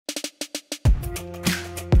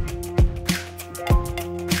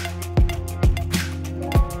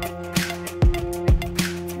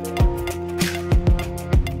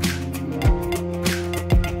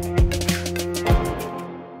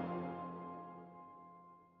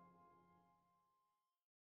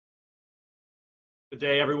Good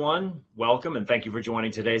day, everyone. Welcome, and thank you for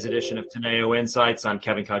joining today's edition of Teneo Insights. I'm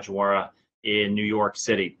Kevin Kajiwara in New York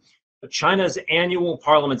City. China's annual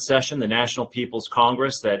parliament session, the National People's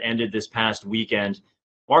Congress, that ended this past weekend,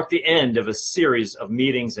 marked the end of a series of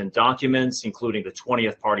meetings and documents, including the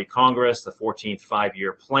 20th Party Congress, the 14th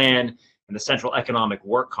Five-Year Plan, and the Central Economic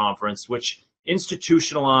Work Conference, which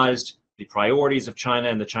institutionalized the priorities of China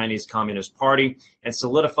and the Chinese Communist Party and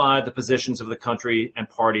solidified the positions of the country and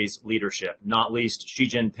party's leadership, not least Xi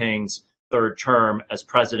Jinping's third term as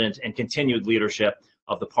president and continued leadership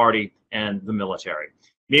of the party and the military.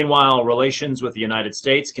 Meanwhile, relations with the United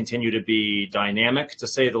States continue to be dynamic, to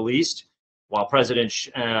say the least. While President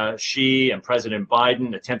Xi and President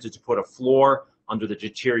Biden attempted to put a floor under the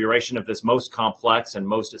deterioration of this most complex and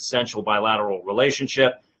most essential bilateral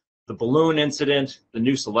relationship, the balloon incident, the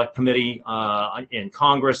new select committee in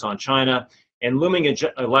Congress on China, and looming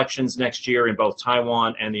elections next year in both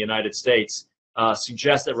Taiwan and the United States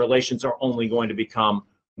suggest that relations are only going to become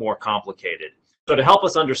more complicated. So to help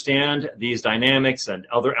us understand these dynamics and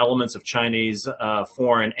other elements of Chinese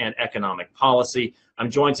foreign and economic policy,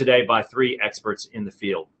 I'm joined today by three experts in the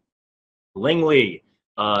field. Ling Li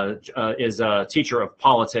is a teacher of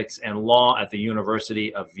politics and law at the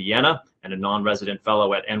University of Vienna and a non-resident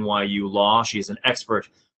fellow at NYU Law. She is an expert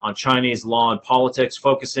on Chinese law and politics,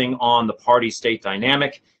 focusing on the party-state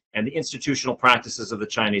dynamic and the institutional practices of the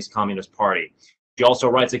Chinese Communist Party. She also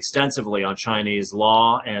writes extensively on Chinese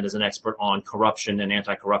law and is an expert on corruption and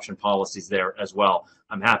anti-corruption policies there as well.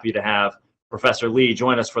 I'm happy to have Professor Li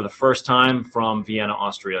join us for the first time from Vienna,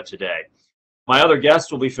 Austria today. My other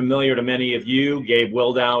guest will be familiar to many of you. Gabe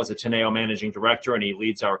Wildau is a Teneo managing director, and he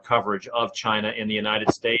leads our coverage of China in the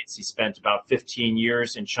United States. He spent about 15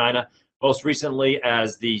 years in China, most recently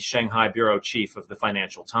as the Shanghai bureau chief of the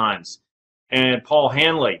Financial Times. And Paul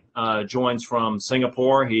Haenle joins from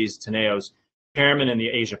Singapore. He's Teneo's chairman in the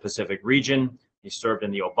Asia Pacific region. He served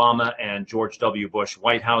in the Obama and George W. Bush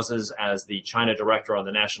White Houses as the China director on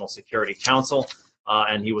the National Security Council.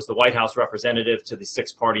 And he was the White House representative to the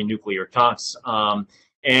six-party nuclear talks.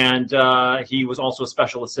 He was also a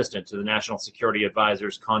special assistant to the National Security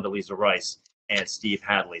Advisors Condoleezza Rice and Steve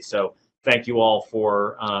Hadley. So thank you all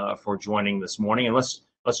for joining this morning. And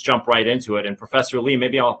let's jump right into it. And Professor Li,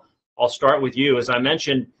 maybe I'll start with you. As I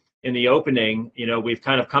mentioned in the opening, you know, we've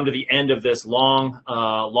kind of come to the end of this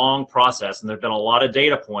long process, and there've been a lot of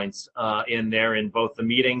data points in there in both the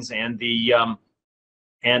meetings and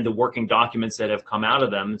the working documents that have come out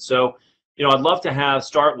of them. So, you know, I'd love to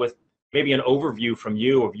start with maybe an overview from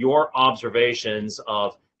you of your observations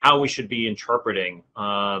of how we should be interpreting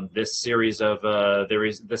this series of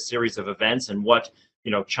events and what,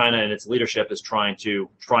 you know, China and its leadership is trying to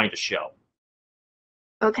show.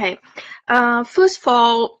 Okay, first of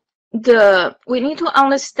all, we need to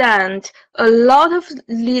understand a lot of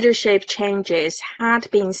leadership changes had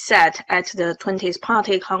been set at the 20th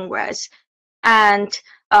Party Congress. And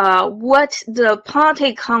what the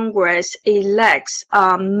Party Congress elects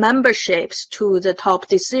memberships to the top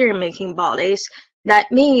decision-making bodies.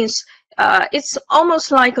 That means it's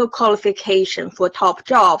almost like a qualification for top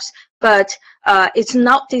jobs, but it's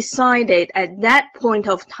not decided at that point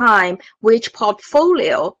of time which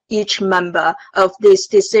portfolio each member of these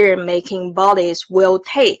decision-making bodies will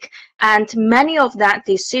take. And many of that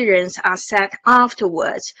decisions are set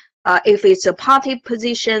afterwards. If it's a party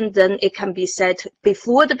position, then it can be set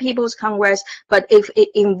before the People's Congress. But if it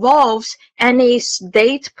involves any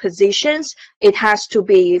state positions, it has to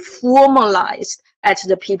be formalized at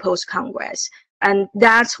the People's Congress. And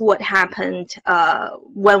that's what happened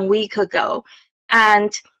 1 week ago.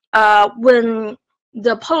 And when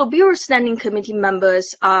the Politburo Standing Committee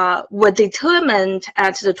members were determined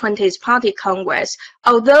at the 20th Party Congress,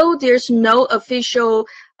 although there's no official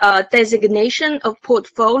designation of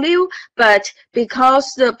portfolio, but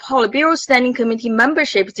because the Politburo Standing Committee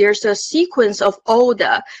membership, there's a sequence of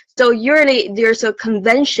order. So usually there's a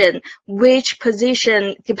convention, which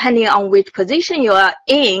position, depending on which position you are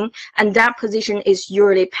in, and that position is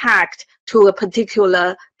usually packed to a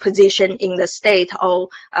particular position in the state or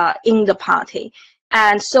in the party.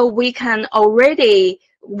 And so we could already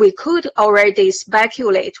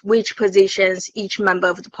speculate which positions each member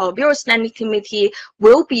of the Politburo Standing Committee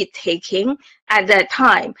will be taking at that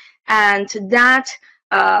time. And that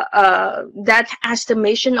that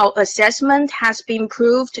estimation or assessment has been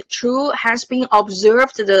proved true, has been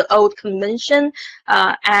observed the old convention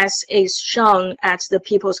as is shown at the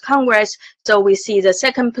People's Congress. So we see the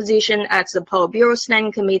second position at the Politburo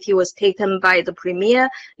Standing Committee was taken by the Premier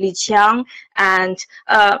Li Qiang. And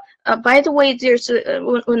by the way, there's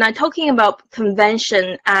when I'm talking about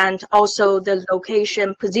convention and also the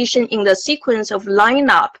location position in the sequence of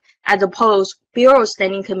lineup at the Politburo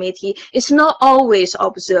Standing Committee, it's not always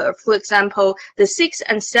observed. For example, the 6th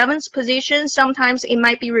and 7th position, sometimes it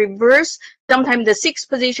might be reversed. Sometimes the 6th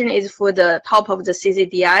position is for the top of the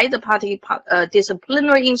CCDI, the party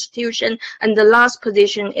disciplinary institution, and the last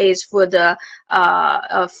position is for the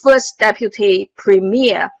first deputy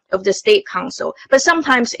premier of the state council. But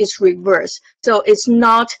sometimes it's reversed, so it's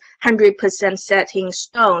not 100% set in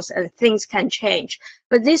stones, and things can change.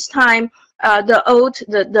 But this time,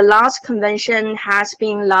 the last convention has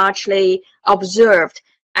been largely observed,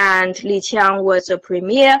 and Li Qiang was a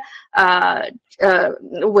premier,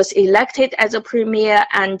 was elected as a premier,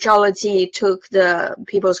 and Zhao Leji took the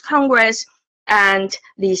People's Congress, and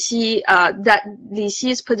Li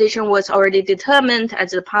Xi's position was already determined at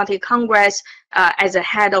the party congress as a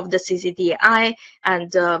head of the CCDI,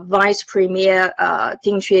 and vice premier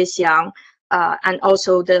Ding Xuexiang, and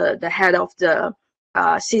also the head of the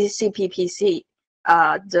CPPC,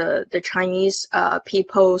 the Chinese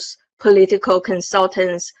People's Political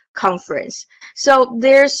Consultants Conference. So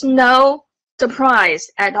there's no surprise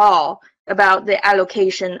at all about the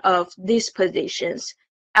allocation of these positions.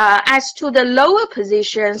 As to the lower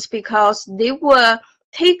positions, because they were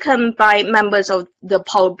taken by members of the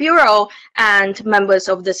Politburo and members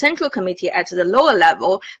of the Central Committee at the lower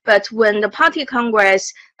level, but when the Party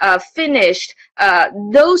Congress finished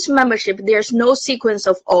those membership, there's no sequence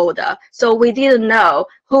of order. So we didn't know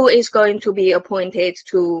who is going to be appointed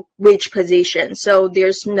to which position. So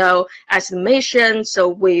there's no estimation, so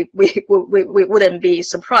we wouldn't be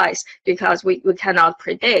surprised, because we cannot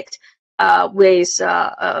predict with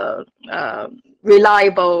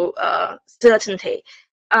reliable certainty.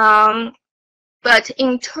 But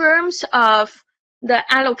in terms of the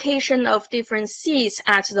allocation of different seats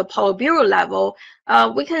at the Politburo level,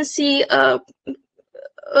 we can see a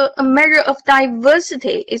measure of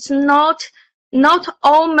diversity. It's not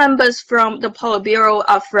all members from the Politburo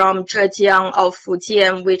are from Zhejiang or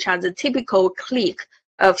Fujian, which are the typical clique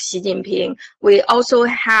of Xi Jinping. We also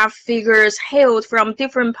have figures hailed from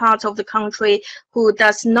different parts of the country who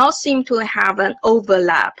does not seem to have an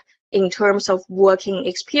overlap in terms of working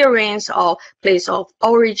experience or place of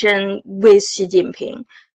origin with Xi Jinping.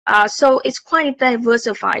 So it's quite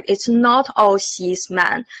diversified. It's not all Xi's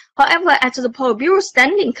men. However, at the Politburo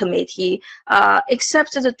Standing Committee,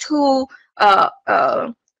 except the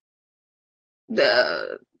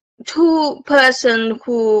two persons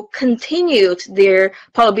who continued their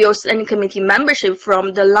Politburo Standing Committee membership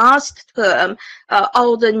from the last term,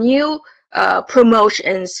 all the new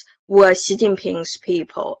promotions were Xi Jinping's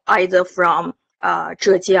people, either from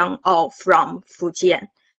Zhejiang or from Fujian.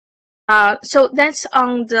 So that's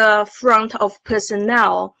on the front of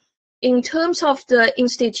personnel. In terms of the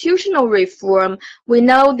institutional reform, we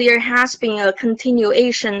know there has been a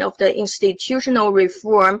continuation of the institutional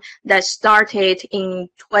reform that started in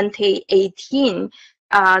 2018.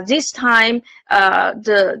 This time,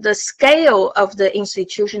 the scale of the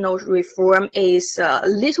institutional reform is a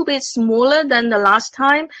little bit smaller than the last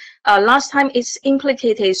time. Last time it's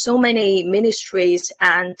implicated so many ministries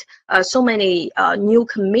and so many new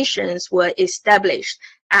commissions were established,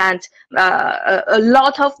 and a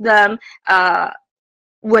lot of them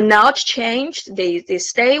were not changed. They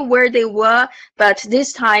stay where they were, but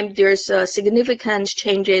this time there's significant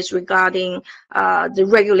changes regarding the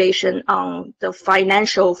regulation on the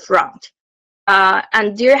financial front.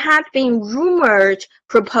 And there had been rumored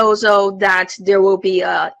proposal that there will be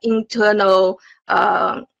an internal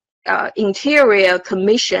interior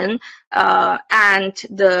commission, and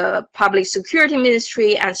the public security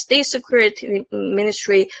ministry and state security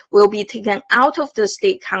ministry will be taken out of the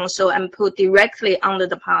state council and put directly under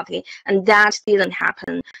the party, and that didn't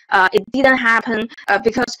happen. It didn't happen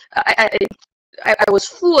because I was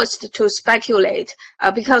forced to speculate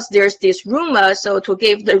because there's this rumor. So to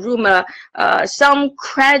give the rumor some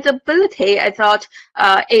credibility, I thought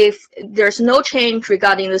if there's no change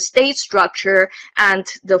regarding the state structure and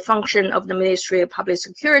the function of the Ministry of Public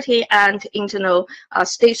Security and internal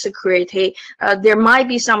state security, there might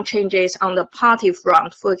be some changes on the party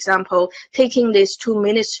front. For example, taking these two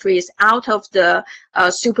ministries out of the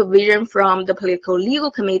supervision from the Political Legal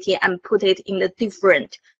Committee and put it in a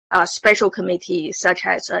different special committee, such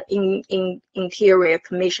as Interior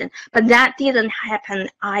Commission. But that didn't happen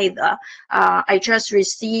either. I just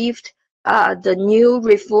received the new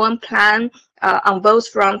reform plan on both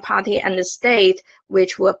front party and the state,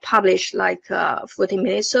 which were published like 40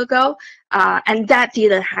 minutes ago, and that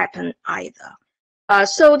didn't happen either.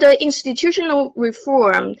 So the institutional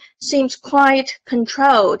reform seems quite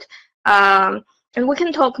controlled, and we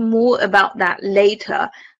can talk more about that later.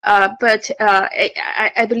 But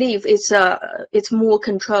I believe it's more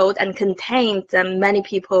controlled and contained than many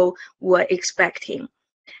people were expecting.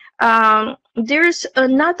 There's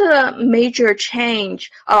another major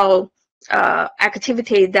change of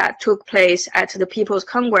activity that took place at the People's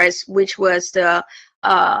Congress, which was the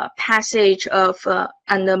passage of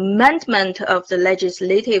an amendment of the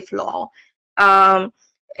legislative law.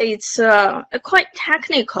 It's quite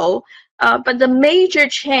technical, but the major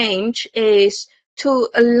change is to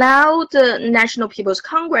allow the National People's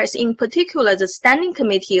Congress, in particular the Standing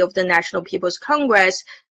Committee of the National People's Congress,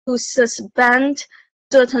 to suspend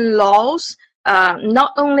certain laws,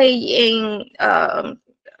 not only in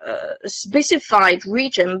specified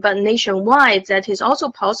region, but nationwide. That is also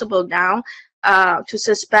possible now, to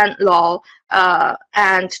suspend law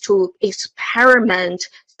and to experiment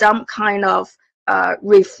some kind of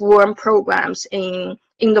reform programs in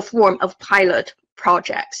the form of pilot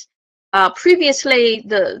projects. Previously,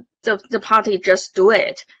 the party just do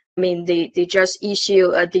it. I mean, they just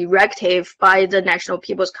issue a directive by the National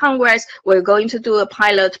People's Congress. We're going to do a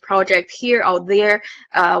pilot project here or there,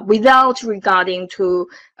 without regarding to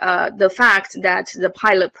the fact that the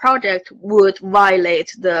pilot project would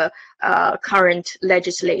violate the current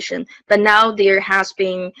legislation. But now there has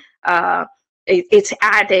been it's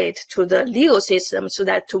added to the legal system, so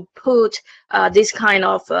that to put this kind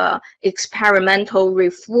of experimental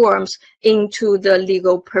reforms into the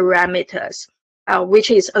legal parameters,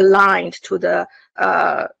 which is aligned to the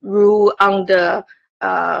rule on the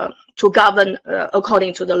to govern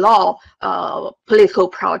according to the law political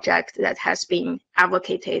project that has been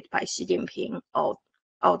advocated by Xi Jinping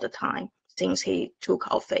all the time since he took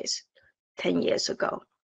office 10 years ago.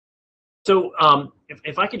 So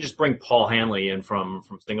if I could just bring Paul Haenle in from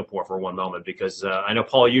Singapore for one moment, because I know,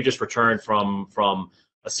 Paul, you just returned from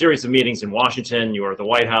a series of meetings in Washington. You were at the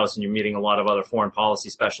White House, and you're meeting a lot of other foreign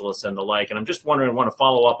policy specialists and the like. And I'm just wondering, I want to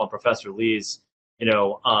follow up on Professor Li's,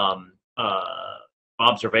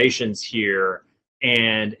 observations here,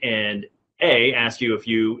 and ask you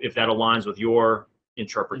if that aligns with your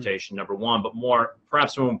interpretation, number one, but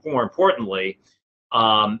perhaps more importantly,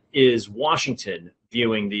 is Washington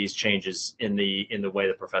viewing these changes in the way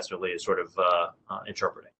that Professor Li is sort of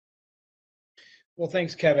interpreting? Well,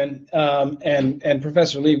 thanks, Kevin. And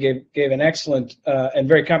Professor Li gave an excellent and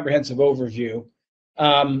very comprehensive overview.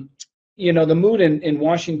 The mood in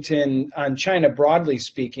Washington on China, broadly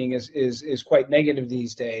speaking, is quite negative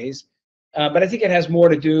these days. But I think it has more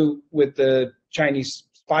to do with the Chinese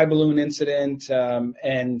spy balloon incident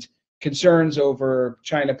and concerns over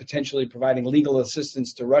China potentially providing legal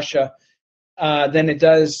assistance to Russia than it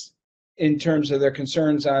does in terms of their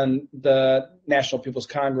concerns on the National People's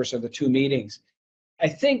Congress or the two meetings. I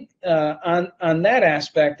think on that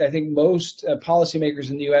aspect, I think most policymakers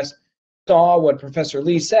in the U.S. saw what Professor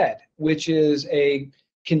Li said, which is a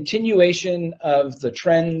continuation of the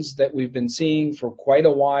trends that we've been seeing for quite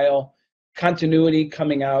a while, continuity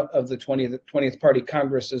coming out of the 20th Party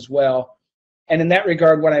Congress as well. And in that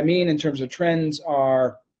regard, what I mean in terms of trends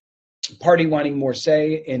are party wanting more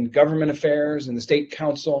say in government affairs and the state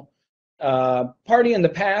council. Party in the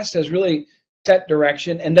past has really set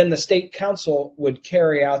direction, and then the state council would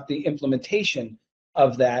carry out the implementation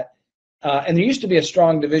of that. And there used to be a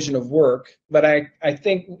strong division of work, but I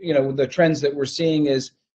think the trends that we're seeing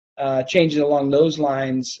is changes along those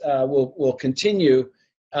lines will continue.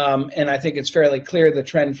 And I think it's fairly clear the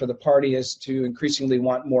trend for the party is to increasingly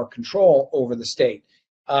want more control over the state.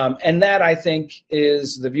 And that, I think,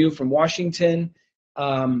 is the view from Washington.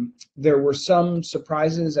 There were some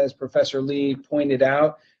surprises, as Professor Li pointed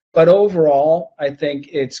out, but overall, I think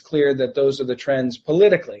it's clear that those are the trends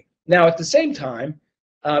politically. Now, at the same time,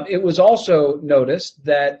 it was also noticed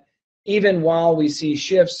that even while we see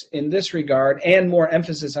shifts in this regard and more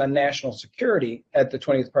emphasis on national security at the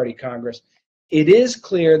 20th Party Congress, it is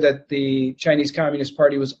clear that the Chinese Communist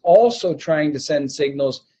Party was also trying to send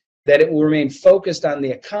signals that it will remain focused on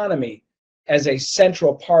the economy as a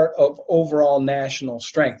central part of overall national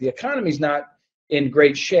strength. The economy is not in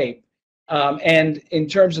great shape. And in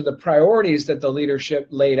terms of the priorities that the leadership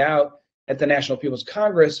laid out at the National People's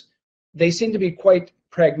Congress, they seem to be quite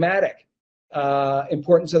pragmatic.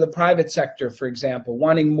 Importance of the private sector, for example,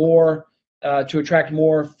 wanting more to attract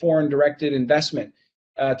more foreign-directed investment,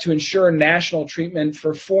 to ensure national treatment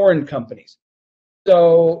for foreign companies.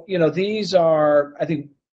 So, these are, I think,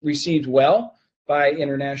 received well by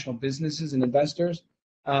international businesses and investors.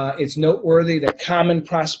 It's noteworthy that common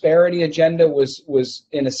prosperity agenda was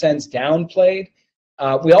in a sense downplayed.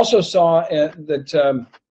 We also saw that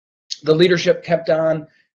the leadership kept on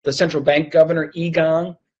the central bank governor,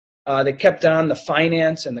 Gang. They kept on the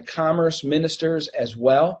finance and the commerce ministers as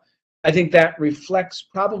well. I think that reflects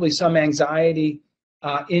probably some anxiety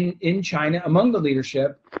in China among the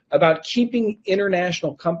leadership about keeping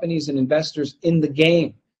international companies and investors in the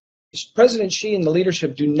game. President Xi and the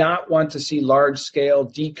leadership do not want to see large-scale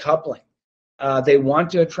decoupling. They want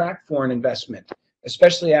to attract foreign investment,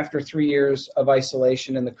 especially after 3 years of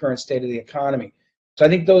isolation and the current state of the economy. So I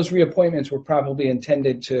think those reappointments were probably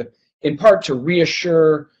intended to, in part, to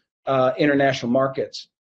reassure international markets.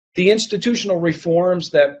 The institutional reforms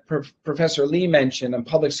that Professor Li mentioned on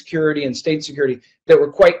public security and state security that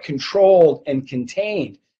were quite controlled and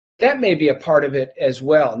contained, that may be a part of it as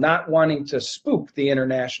well, not wanting to spook the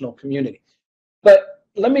international community. But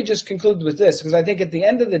let me just conclude with this, because I think at the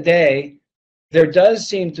end of the day, there does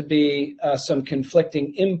seem to be some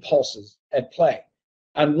conflicting impulses at play.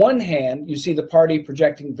 On one hand, you see the party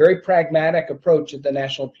projecting very pragmatic approach at the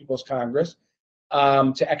National People's Congress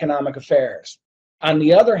to economic affairs. On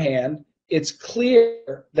the other hand, it's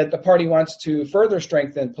clear that the party wants to further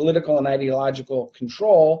strengthen political and ideological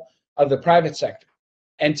control of the private sector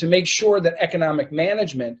and to make sure that economic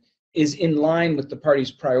management is in line with the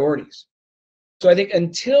party's priorities. So I think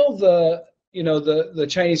until the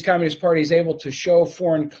Chinese Communist Party is able to show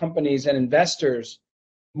foreign companies and investors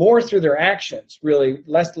more through their actions, really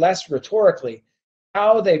less rhetorically,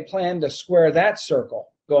 how they plan to square that circle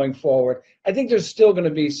going forward, I think there's still going to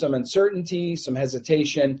be some uncertainty, some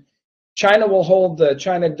hesitation. China will hold the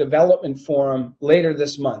China Development Forum later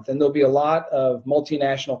this month, and there'll be a lot of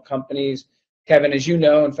multinational companies. Kevin, as you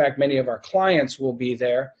know, in fact, many of our clients will be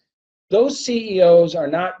there. Those CEOs are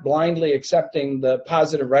not blindly accepting the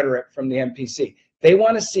positive rhetoric from the MPC. They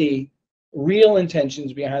want to see real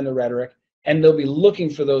intentions behind the rhetoric, and they'll be looking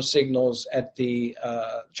for those signals at the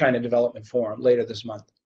China Development Forum later this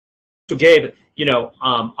month. So, Gabe,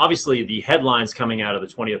 obviously the headlines coming out of the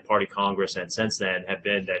 20th Party Congress and since then have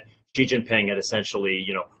been that Xi Jinping had essentially,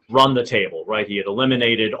 run the table, right? He had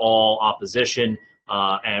eliminated all opposition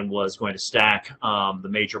and was going to stack the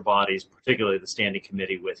major bodies, particularly the Standing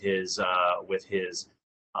Committee, with his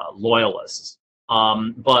loyalists.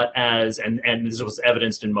 But and this was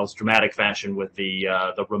evidenced in most dramatic fashion with the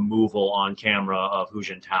removal on camera of Hu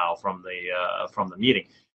Jintao from the meeting.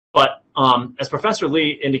 But as Professor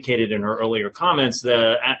Li indicated in her earlier comments,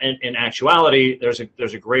 in actuality, there's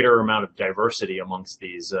a greater amount of diversity amongst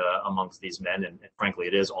these men, and frankly,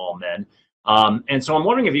 it is all men. And so I'm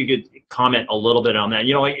wondering if you could comment a little bit on that.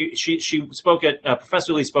 She spoke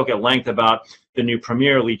Professor Li spoke at length about the new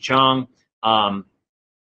premier, Li Qiang,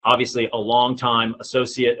 obviously a longtime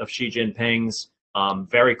associate of Xi Jinping's.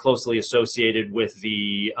 Very closely associated with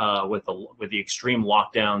the extreme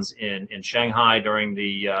lockdowns in Shanghai during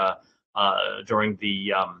the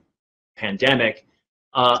pandemic.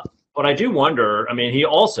 But I do wonder. I mean, he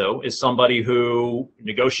also is somebody who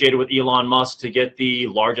negotiated with Elon Musk to get the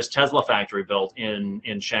largest Tesla factory built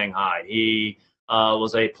in Shanghai. He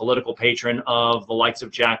was a political patron of the likes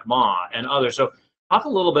of Jack Ma and others. So, talk a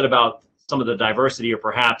little bit about some of the diversity, or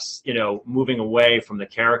perhaps moving away from the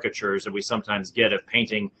caricatures that we sometimes get of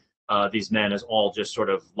painting these men as all just sort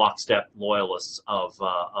of lockstep loyalists of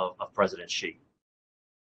President Xi.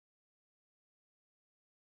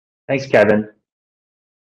 Thanks, Kevin.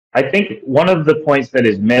 I think one of the points that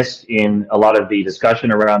is missed in a lot of the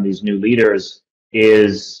discussion around these new leaders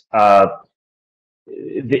is the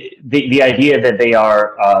idea that they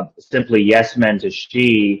are simply yes men to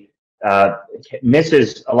Xi.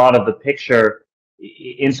 Misses a lot of the picture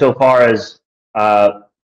insofar as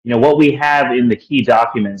what we have in the key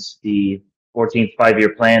documents, the 14th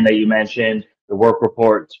five-year plan that you mentioned, the work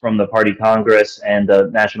reports from the Party Congress and the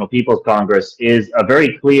National People's Congress, is a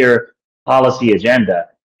very clear policy agenda,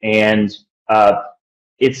 and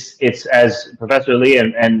it's as Professor Li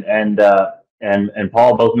and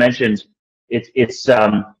Paul both mentioned, it's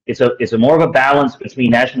a more of a balance between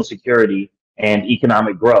national security and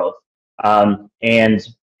economic growth.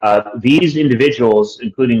 These individuals,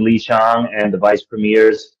 including Li Qiang and the vice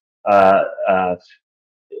premiers that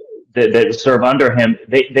serve under him,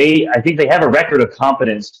 I think they have a record of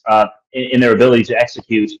competence in their ability to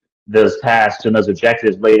execute those tasks and those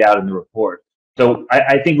objectives laid out in the report. So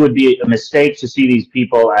I think it would be a mistake to see these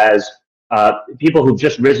people as people who've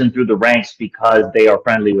just risen through the ranks because they are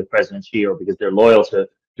friendly with President Xi or because they're loyal to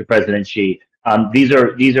President Xi. These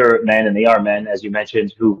are men, and they are men, as you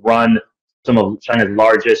mentioned, who run some of China's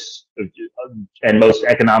largest and most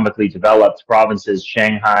economically developed provinces: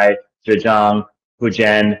 Shanghai, Zhejiang,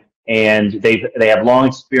 Fujian, and they have long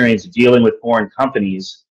experience dealing with foreign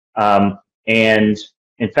companies. And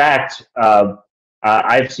in fact,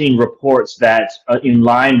 I've seen reports that in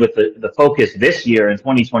line with the focus this year in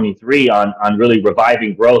 2023 on really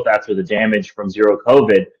reviving growth after the damage from zero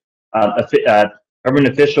COVID, government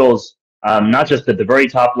officials, not just at the very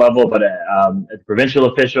top level, but provincial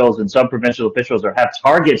officials and sub-provincial officials have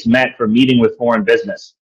targets met for meeting with foreign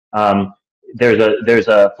business. There's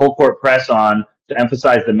a full court press on to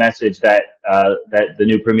emphasize the message that that the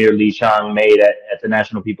new Premier Li Qiang made at the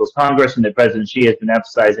National People's Congress, and that President Xi has been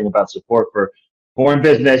emphasizing about support for foreign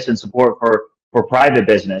business and support for private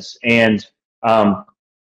business. And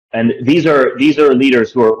these are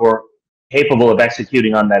leaders who are capable of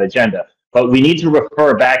executing on that agenda. But we need to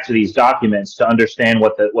refer back to these documents to understand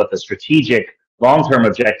what the strategic long-term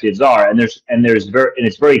objectives are. And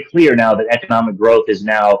it's very clear now that economic growth is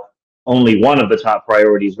now only one of the top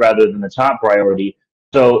priorities rather than the top priority.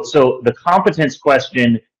 So the competence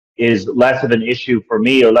question is less of an issue for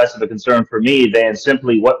me, or less of a concern for me, than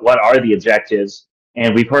simply what are the objectives.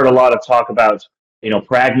 And we've heard a lot of talk about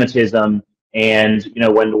pragmatism, and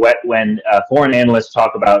when foreign analysts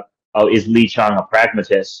talk about, oh, is Li Qiang a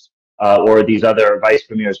pragmatist, or these other vice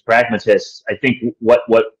premiers pragmatists, I think what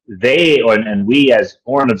they and we as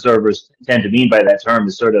foreign observers tend to mean by that term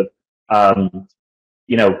is sort of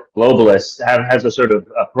globalists has a sort of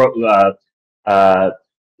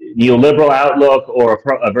neoliberal outlook, or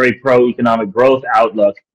a very pro-economic growth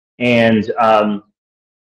outlook, and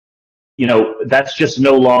that's just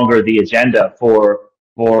no longer the agenda for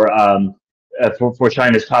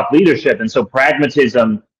China's top leadership. And so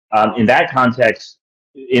pragmatism in that context,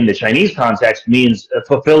 in the Chinese context, means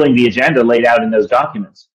fulfilling the agenda laid out in those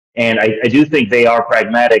documents. And I do think they are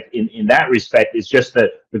pragmatic in that respect. It's just that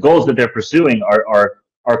the goals that they're pursuing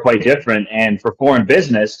are quite different. And for foreign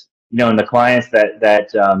business, and the clients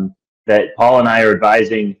that Paul and I are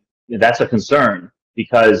advising, that's a concern,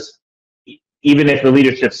 because even if the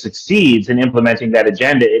leadership succeeds in implementing that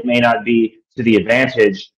agenda, it may not be to the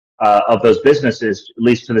advantage of those businesses, at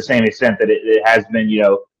least to the same extent that it has been,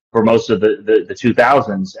 for most of the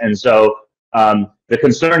 2000s. And so the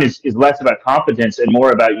concern is less about competence and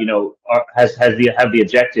more about, have the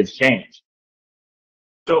objectives changed?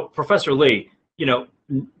 So, Professor Li,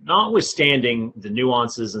 notwithstanding the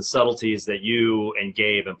nuances and subtleties that you and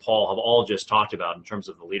Gabe and Paul have all just talked about in terms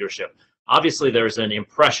of the leadership, obviously there's an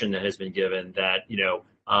impression that has been given that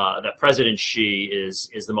that President Xi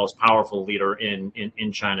is the most powerful leader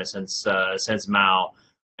in China since Mao.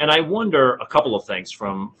 And I wonder a couple of things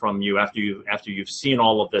from you after you've seen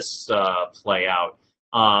all of this play out.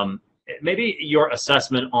 Maybe your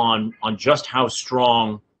assessment on just how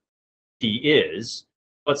strong he is,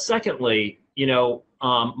 but secondly,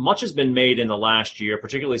 much has been made in the last year,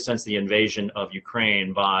 particularly since the invasion of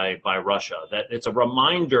Ukraine by Russia, that it's a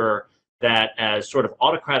reminder that as sort of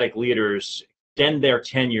autocratic leaders extend their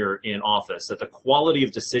tenure in office, that the quality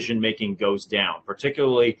of decision making goes down,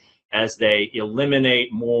 particularly as they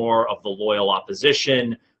eliminate more of the loyal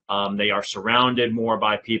opposition. They are surrounded more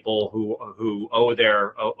by people who owe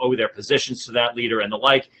their positions to that leader and the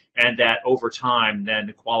like, and that over time, then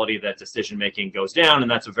the quality of that decision making goes down.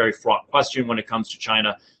 And that's a very fraught question when it comes to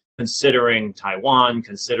China, considering Taiwan,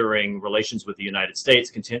 considering relations with the United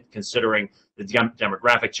States, considering the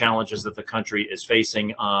demographic challenges that the country is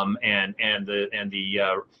facing, and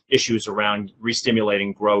the issues around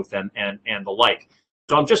re-stimulating growth and the like.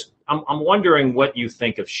 So I'm wondering what you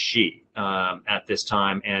think of Xi at this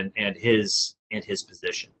time and his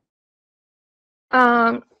position.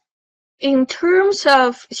 In terms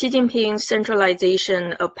of Xi Jinping's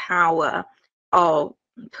centralization of power or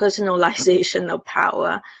personalization of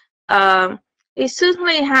power, it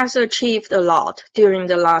certainly has achieved a lot during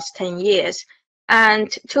the last 10 years.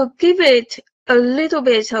 And to give it a little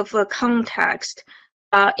bit of a context,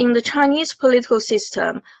 in the Chinese political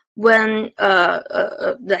system, when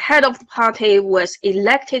the head of the party was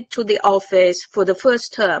elected to the office for the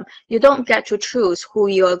first term, you don't get to choose who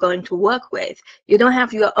you are going to work with. You don't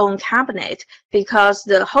have your own cabinet, because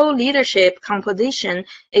the whole leadership composition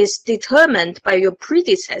is determined by your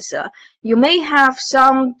predecessor. You may have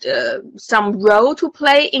some role to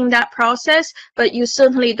play in that process, but you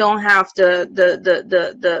certainly don't have the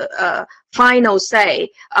final say,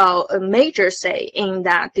 a major say in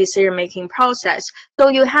that decision-making process. So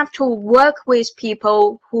you have to work with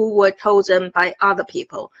people who were chosen by other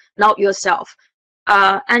people, not yourself.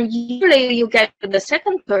 And usually you get to the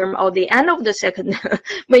second term or the end of the second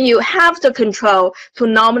when you have the control to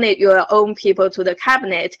nominate your own people to the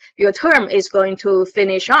cabinet, your term is going to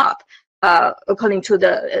finish up. According to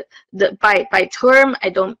by term, I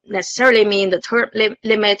don't necessarily mean the term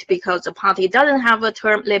limit, because the party doesn't have a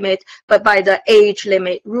term limit, but by the age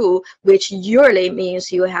limit rule, which usually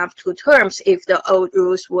means you have 2 terms if the old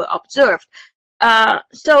rules were observed.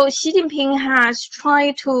 So Xi Jinping has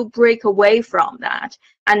tried to break away from that.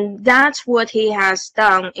 And that's what he has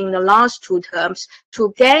done in the last 2 terms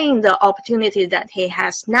to gain the opportunity that he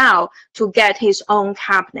has now to get his own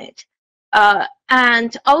cabinet.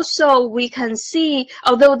 And also we can see,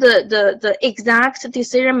 although the exact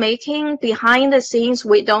decision making behind the scenes,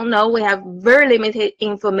 we don't know, we have very limited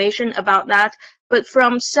information about that, but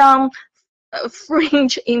from some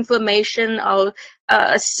fringe information or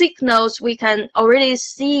signals, we can already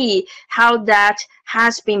see how that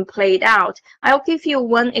has been played out. I'll give you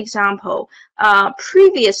one example.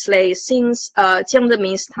 Previously, since Jiang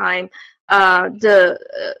Zemin's time, the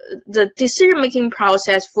decision-making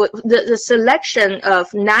process for the selection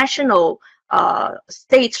of national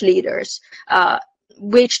state leaders,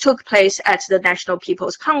 which took place at the National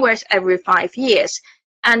People's Congress every 5 years.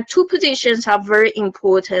 And 2 positions are very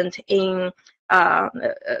important in that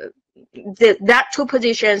 2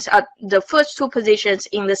 positions are the first 2 positions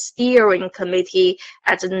in the steering committee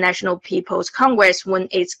at the National People's Congress when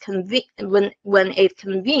it convenes.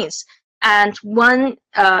 And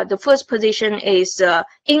the first position is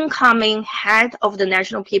incoming head of the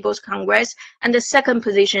National People's Congress, and the second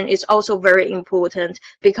position is also very important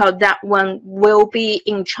because that one will be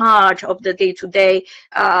in charge of the day-to-day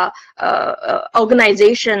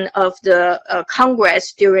organization of the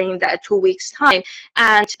Congress during that 2 weeks' time.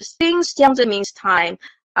 And since Jiang Zemin's time,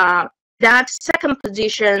 that second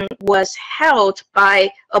position was held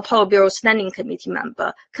by a Politburo Standing Committee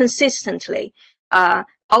member consistently.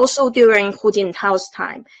 Also during Hu Jintao's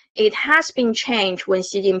time, it has been changed when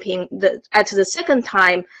Xi Jinping, at the second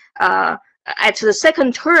time, at the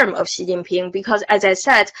second term of Xi Jinping, because as I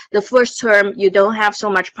said, the first term, you don't have so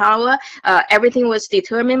much power. Everything was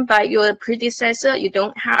determined by your predecessor. You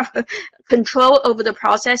don't have control over the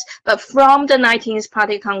process. But from the 19th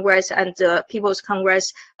Party Congress and the People's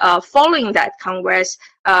Congress, following that Congress,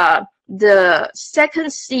 the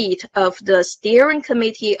second seat of the steering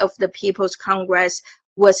committee of the People's Congress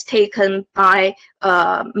was taken by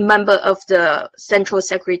a member of the Central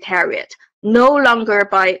Secretariat, no longer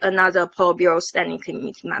by another Politburo Standing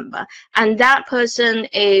Committee member. And that person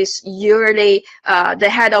is usually the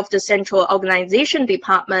head of the Central Organization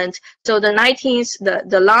Department. So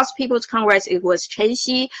the last People's Congress, it was Chen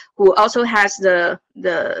Xi, who also has the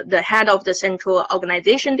head of the Central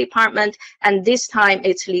Organization Department. And this time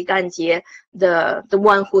it's Li Ganjie, the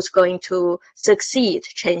one who's going to succeed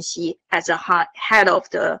Chen Xi as a head of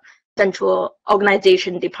the Central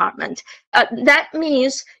Organization Department. That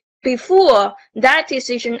means before that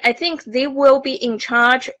decision, I think they will be in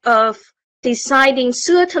charge of deciding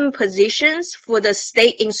certain positions for the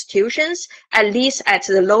state institutions, at least at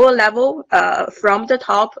the lower level, from the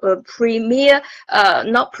top, premier,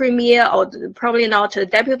 not premier, or probably not a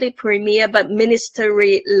deputy premier, but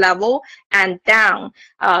ministry level and down.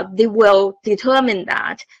 They will determine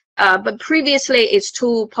that. But previously it's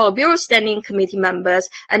 2 Politburo Standing Committee members,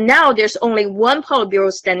 and now there's only 1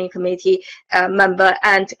 Politburo Standing Committee member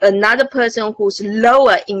and another person who's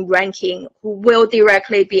lower in ranking who will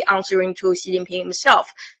directly be answering to Xi Jinping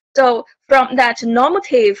himself. So from that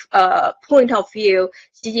normative point of view,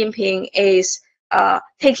 Xi Jinping is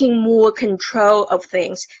taking more control of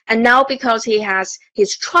things. And now because he has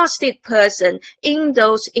his trusted person in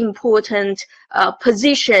those important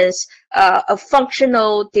positions of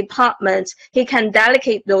functional departments, he can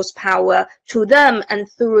delegate those power to them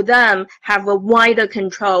and through them have a wider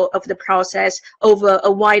control of the process over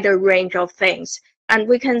a wider range of things. And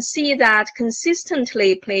we can see that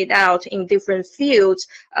consistently played out in different fields.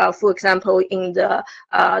 For example, in the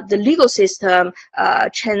legal system,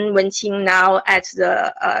 Chen Wenqing now at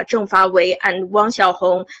the Zhengfawei and Wang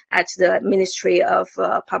Xiaohong at the Ministry of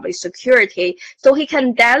Public Security. So he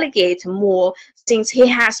can delegate more since he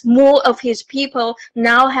has more of his people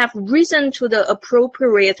now have risen to the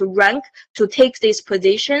appropriate rank to take these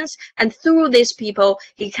positions. And through these people,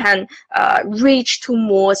 he can reach to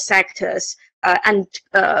more sectors. And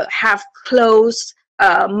have close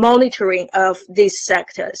monitoring of these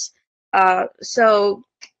sectors. So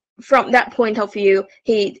from that point of view,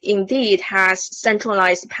 he indeed has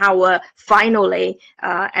centralized power finally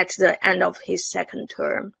at the end of his second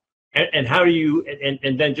term. And how do you,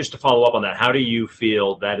 and then just to follow up on that, how do you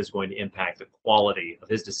feel that is going to impact the quality of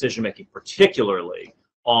his decision making, particularly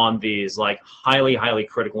on these like highly, highly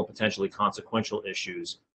critical and potentially consequential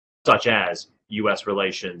issues, such as U.S.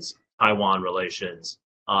 relations, Taiwan relations,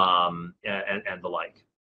 and the like?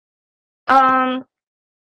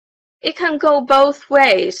 It can go both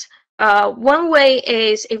ways. One way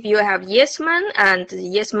is if you have yes man and the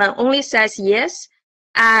yes man only says yes.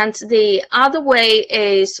 And the other way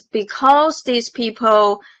is because these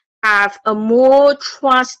people have a more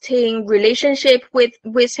trusting relationship with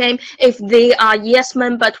him, if they are yes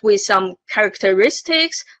men but with some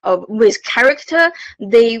characteristics or with character,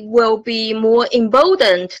 they will be more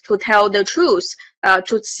emboldened to tell the truth,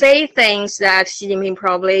 to say things that Xi Jinping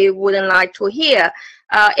probably wouldn't like to hear.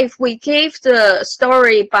 If we give the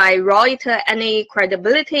story by Reuters any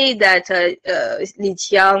credibility that Li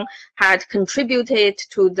Qiang had contributed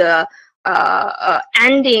to the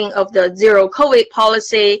ending of the zero COVID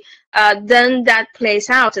policy, then that plays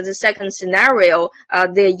out the second scenario.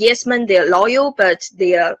 They're yes men, they're loyal, but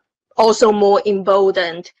they are also more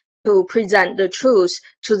emboldened to present the truth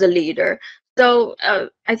to the leader. So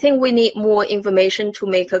I think we need more information to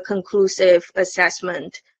make a conclusive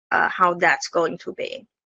assessment how that's going to be.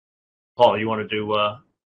 Paul, you want to do?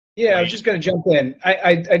 Yeah, I was just going to jump in.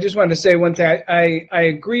 I just wanted to say one thing. I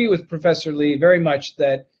agree with Professor Li very much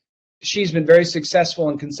that Xi's been very successful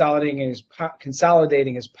in consolidating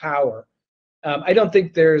his power. I don't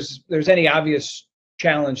think there's any obvious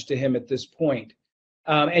challenge to him at this point.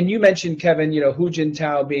 And you mentioned, Kevin, Hu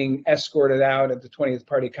Jintao being escorted out at the 20th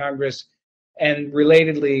Party Congress, and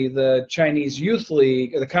relatedly, the Chinese Youth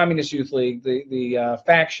League, or the Communist Youth League, the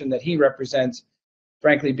faction that he represents,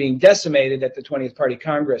 frankly, being decimated at the 20th Party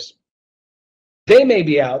Congress. They may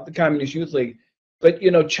be out, the Communist Youth League, but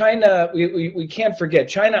China, we can't forget,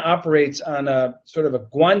 China operates on a sort of a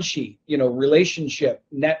guanxi, relationship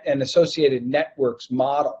net and associated networks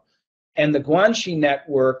model. And the guanxi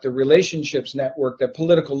network, the relationships network that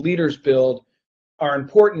political leaders build, are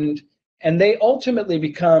important, and they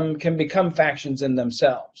ultimately can become factions in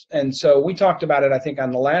themselves. And so we talked about it, I think,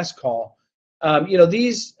 on the last call.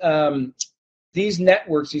 These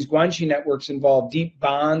networks, these guanxi networks, involve deep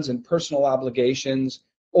bonds and personal obligations.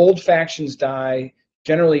 Old factions die,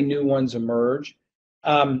 generally new ones emerge.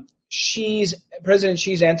 President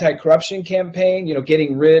Xi's anti-corruption campaign,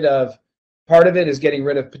 getting rid of, part of it is getting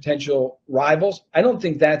rid of potential rivals. I don't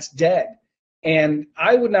think that's dead. And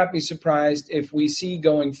I would not be surprised if we see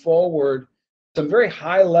going forward some very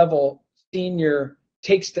high-level senior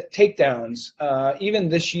takedowns, even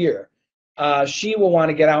this year. Xi will want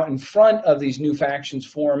to get out in front of these new factions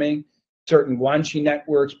forming, certain guanxi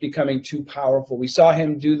networks becoming too powerful. We saw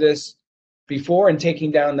him do this before in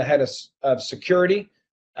taking down the head of security,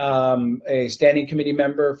 a standing committee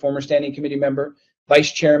member, former standing committee member,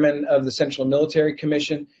 vice chairman of the Central Military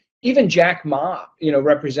Commission. Even Jack Ma,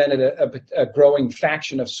 represented a growing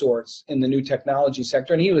faction of sorts in the new technology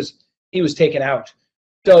sector, and he was taken out.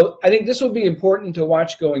 So I think this will be important to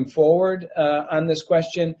watch going forward on this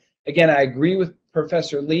question. Again, I agree with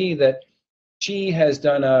Professor Li that Xi has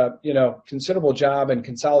done a considerable job in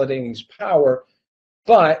consolidating his power,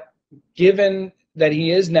 but given that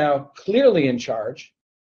he is now clearly in charge,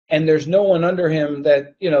 and there's no one under him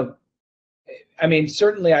that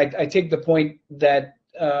certainly I take the point that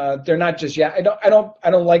they're not just I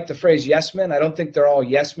don't like the phrase yes men. I don't think they're all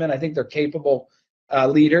yes men. I think they're capable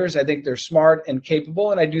leaders. I think they're smart and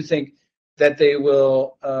capable, and I do think that they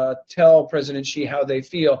will tell President Xi how they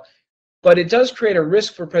feel. But it does create a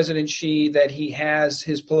risk for President Xi that he has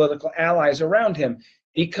his political allies around him,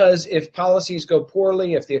 because if policies go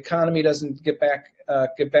poorly, if the economy doesn't get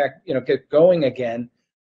going again,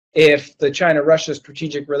 if the China-Russia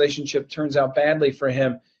strategic relationship turns out badly for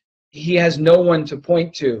him, he has no one to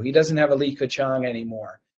point to. He doesn't have a Li Keqiang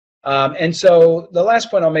anymore. And so the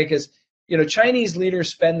last point I'll make is, Chinese leaders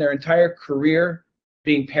spend their entire career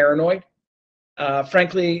being paranoid.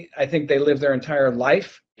 Frankly, I think they live their entire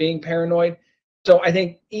life being paranoid. So I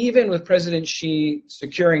think even with President Xi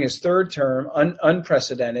securing his third term,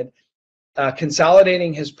 unprecedented,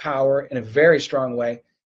 consolidating his power in a very strong way,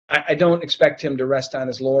 I don't expect him to rest on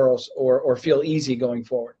his laurels or feel easy going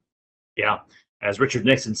forward. Yeah, as Richard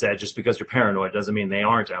Nixon said, just because you're paranoid doesn't mean they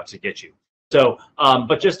aren't out to get you. So,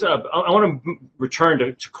 but just I want to return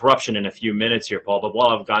to corruption in a few minutes here, Paul. But while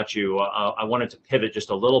I've got you, I wanted to pivot just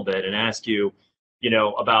a little bit and ask you,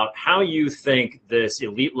 about how you think this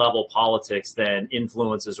elite level politics then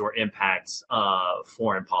influences or impacts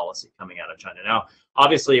foreign policy coming out of China. Now,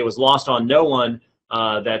 obviously, it was lost on no one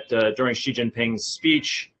that during Xi Jinping's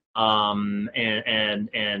speech and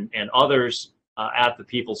others at the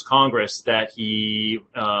People's Congress, that he,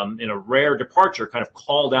 in a rare departure, kind of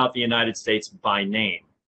called out the United States by name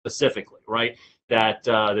specifically, right?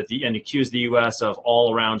 And accused the U.S. of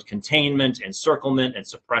all-around containment, encirclement, and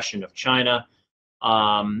suppression of China.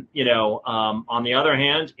 On the other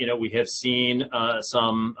hand, we have seen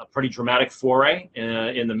some pretty dramatic foray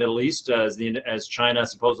in the Middle East as China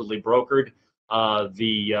supposedly brokered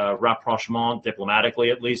the rapprochement,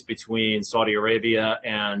 diplomatically at least, between Saudi Arabia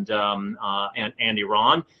and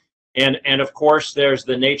Iran. And of course, there's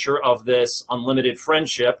the nature of this unlimited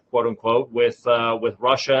friendship, quote unquote, with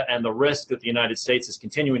Russia, and the risk that the United States is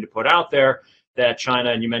continuing to put out there that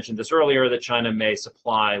China, and you mentioned this earlier, that China may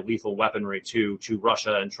supply lethal weaponry to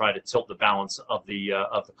Russia and try to tilt the balance of the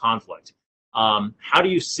conflict. How do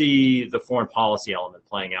you see the foreign policy element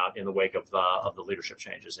playing out in the wake of the leadership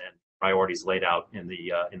changes and priorities laid out in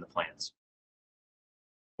the plans?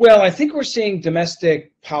 Well, I think we're seeing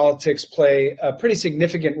domestic politics play a pretty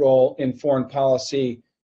significant role in foreign policy,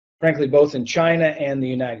 frankly, both in China and the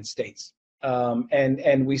United States.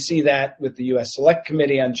 And we see that with the U.S. Select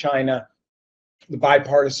Committee on China, the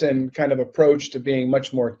bipartisan kind of approach to being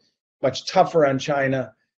much tougher on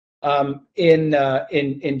China.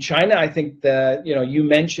 In China, I think you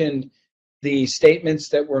mentioned the statements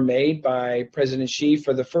that were made by President Xi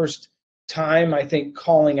for the first time, I think,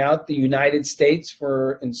 calling out the United States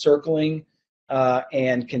for encircling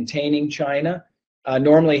and containing China.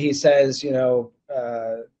 Normally he says,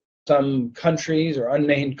 some countries or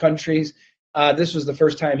unnamed countries. This was the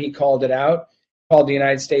first time he called it out, called the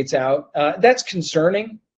United States out. That's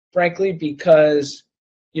concerning, frankly, because,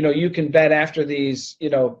 you can bet after these,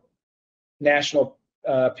 National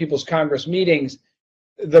People's Congress meetings,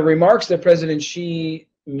 the remarks that President Xi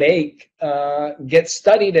make get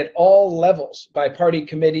studied at all levels by party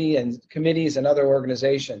committees and other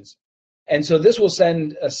organizations. And so this will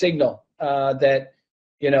send a signal that,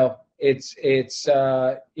 it's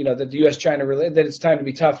that the U.S. China that it's time to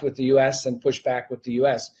be tough with the U.S. and push back with the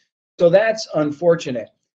U.S. So that's unfortunate.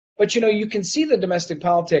 But, you can see the domestic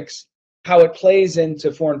politics, how it plays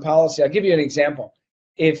into foreign policy. I'll give you an example.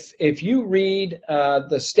 If you read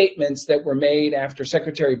the statements that were made after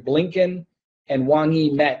Secretary Blinken and Wang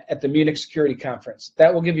Yi met at the Munich Security Conference,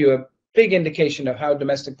 that will give you a big indication of how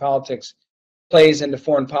domestic politics plays into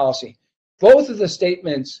foreign policy. Both of the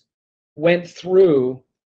statements went through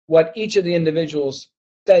what each of the individuals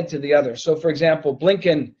said to the other. So, for example,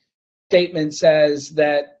 Blinken statement says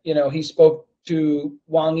that, he spoke to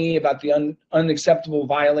Wang Yi about the unacceptable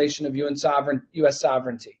violation of U.S.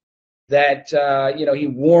 sovereignty. That, he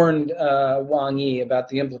warned Wang Yi about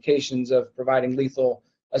the implications of providing lethal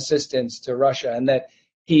assistance to Russia, and that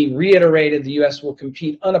he reiterated the U.S. will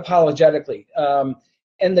compete unapologetically.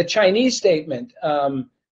 And the Chinese statement,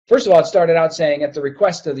 first of all, it started out saying at the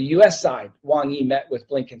request of the U.S. side, Wang Yi met with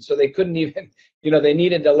Blinken. So they couldn't even, they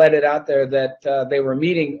needed to let it out there that they were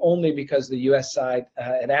meeting only because the U.S. side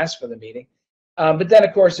had asked for the meeting. But then,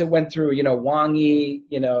 of course, it went through, Wang Yi,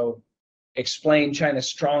 explained China's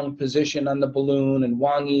strong position on the balloon, and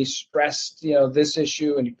Wang Yi stressed, this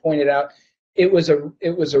issue, and he pointed out it was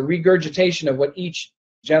a regurgitation of what each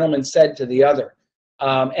gentleman said to the other.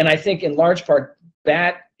 And I think in large part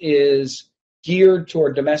that is geared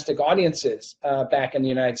toward domestic audiences back in the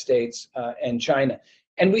United States and China.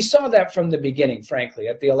 And we saw that from the beginning, frankly,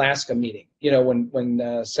 at the Alaska meeting,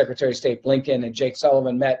 when Secretary of State Blinken and Jake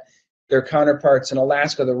Sullivan met their counterparts in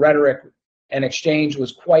Alaska. The rhetoric and exchange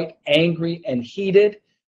was quite angry and heated.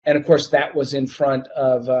 And of course, that was in front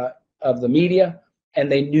of the media,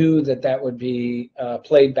 and they knew that would be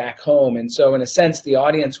played back home. And so in a sense, the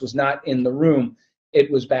audience was not in the room,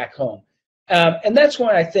 it was back home. And that's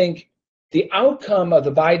why I think the outcome of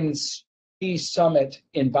the Biden-Xi summit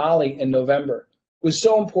in Bali in November was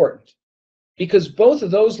so important, because both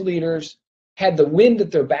of those leaders had the wind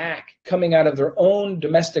at their back coming out of their own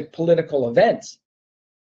domestic political events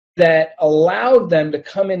that allowed them to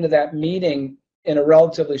come into that meeting in a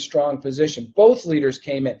relatively strong position. Both leaders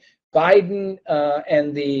came in. Biden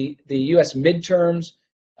and the U.S. midterms,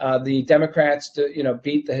 the Democrats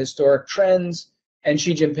beat the historic trends, and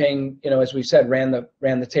Xi Jinping, as we said, ran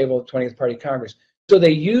the table at 20th Party Congress. So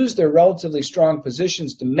they used their relatively strong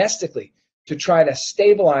positions domestically to try to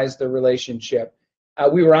stabilize the relationship.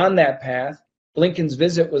 We were on that path. Blinken's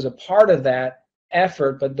visit was a part of that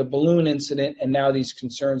effort, but the balloon incident and now these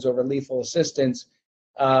concerns over lethal assistance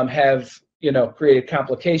have created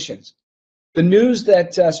complications. The news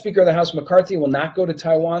that Speaker of the House McCarthy will not go to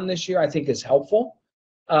Taiwan this year, I think, is helpful.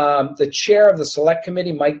 The chair of the Select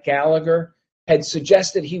Committee, Mike Gallagher, had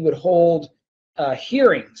suggested he would hold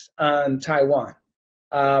hearings on Taiwan.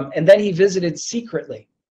 And then he visited secretly,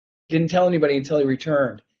 didn't tell anybody until he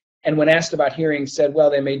returned. And when asked about hearings, said,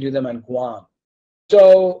 well, they may do them on Guam.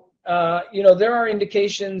 So, there are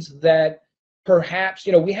indications that perhaps,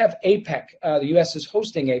 we have APEC. The U.S. is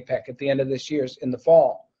hosting APEC at the end of this year in the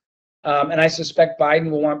fall. And I suspect Biden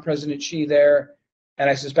will want President Xi there, and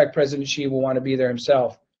I suspect President Xi will want to be there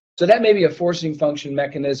himself. So that may be a forcing function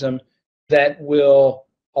mechanism that will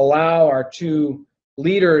allow our two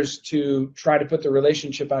leaders to try to put the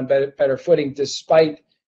relationship on better footing despite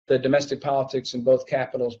the domestic politics in both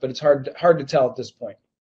capitals. But it's hard to tell at this point.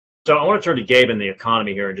 So I want to turn to Gabe and the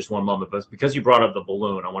economy here in just one moment, but because you brought up the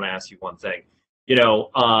balloon, I want to ask you one thing.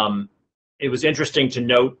 It was interesting to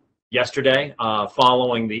note yesterday,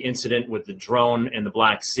 following the incident with the drone in the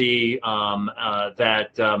Black Sea,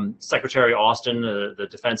 that Secretary Austin, the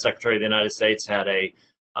Defense Secretary of the United States,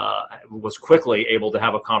 was quickly able to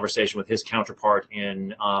have a conversation with his counterpart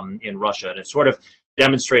in Russia, and it sort of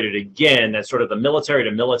demonstrated again that sort of the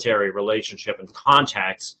military-to-military relationship and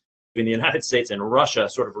contacts between the United States and Russia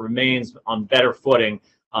sort of remains on better footing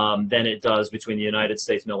than it does between the United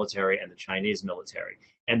States military and the Chinese military.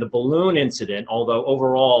 And the balloon incident, although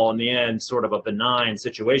overall in the end sort of a benign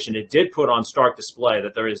situation, it did put on stark display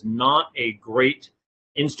that there is not a great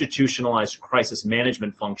institutionalized crisis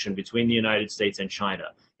management function between the United States and China.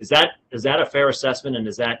 Is that a fair assessment, and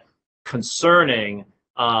is that concerning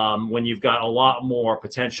when you've got a lot more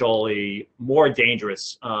potentially more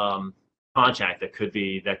dangerous contact that could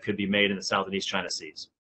be made in the South and East China Seas?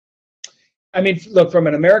 I mean, look, from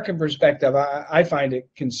an American perspective, I find it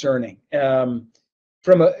concerning.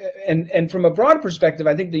 From a broad perspective,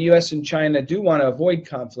 I think the U.S. and China do want to avoid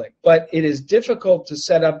conflict, but it is difficult to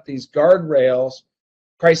set up these guardrails,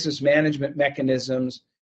 crisis management mechanisms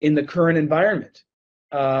in the current environment.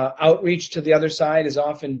 Outreach to the other side is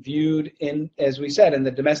often viewed as we said, in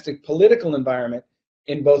the domestic political environment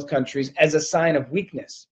in both countries as a sign of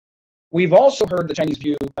weakness. We've also heard the Chinese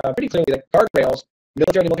view pretty clearly that guardrails,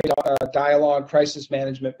 military-to-military dialogue, crisis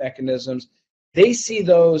management mechanisms, they see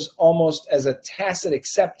those almost as a tacit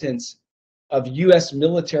acceptance of U.S.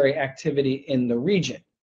 military activity in the region.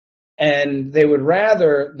 And they would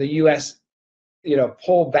rather the U.S.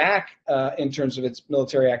 pull back in terms of its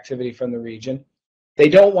military activity from the region. They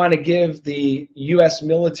don't want to give the U.S.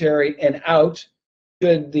 military an out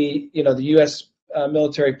should the U.S.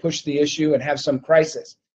 Military push the issue and have some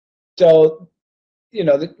crisis. So,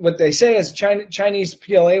 what they say is Chinese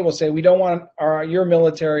PLA will say, we don't want your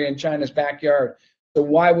military in China's backyard. So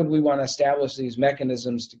why would we want to establish these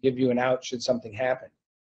mechanisms to give you an out should something happen?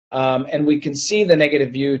 And we can see the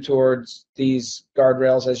negative view towards these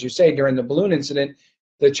guardrails, as you say, during the balloon incident.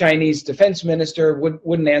 The Chinese defense minister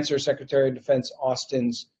wouldn't answer Secretary of Defense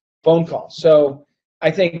Austin's phone call. So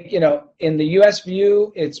I think, in the U.S.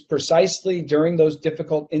 view, it's precisely during those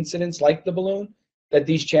difficult incidents like the balloon that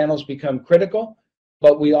these channels become critical.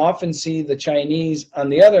 But we often see the Chinese, on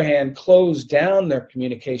the other hand, close down their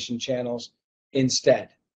communication channels instead.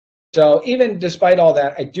 So even despite all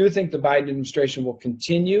that, I do think the Biden administration will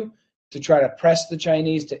continue to try to press the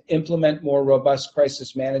Chinese to implement more robust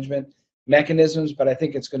crisis management mechanisms, but I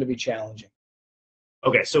think it's going to be challenging.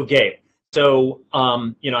 Okay, so Gabe,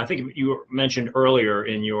 I think you mentioned earlier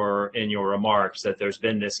in your remarks that there's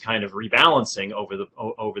been this kind of rebalancing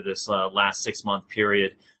over this last 6-month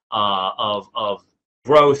period of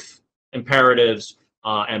growth imperatives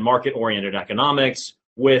and market-oriented economics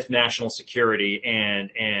with national security and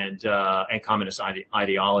communist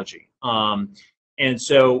ideology. And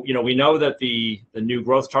so, we know that the new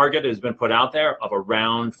growth target has been put out there of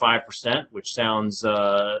around 5%, which sounds,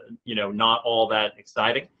 not all that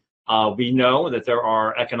exciting. We know that there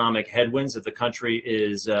are economic headwinds that the country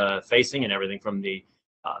is facing, and everything from the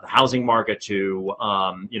housing market to,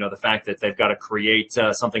 the fact that they've got to create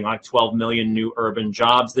something like 12 million new urban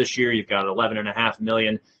jobs this year. You've got 11.5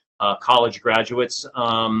 million college graduates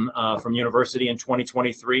from university in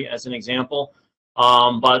 2023, as an example.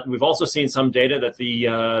 But we've also seen some data that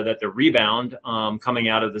the rebound coming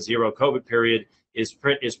out of the zero COVID period is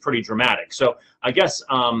pretty dramatic. So I guess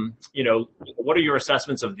what are your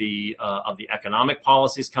assessments of the economic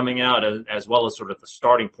policies coming out, as well as sort of the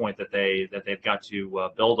starting point that they've got to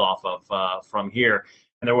build off of from here?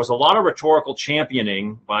 And there was a lot of rhetorical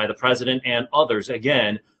championing by the president and others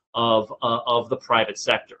again of the private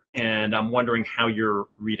sector, and I'm wondering how you're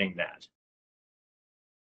reading that.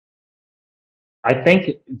 I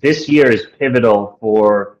think this year is pivotal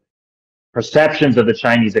for perceptions of the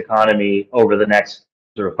Chinese economy over the next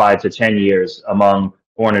sort of 5 to 10 years among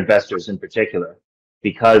foreign investors in particular,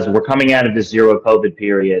 because we're coming out of this zero COVID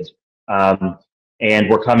period, and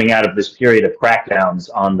we're coming out of this period of crackdowns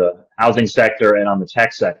on the housing sector and on the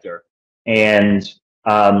tech sector, and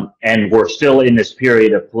we're still in this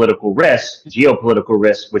period of political risk, geopolitical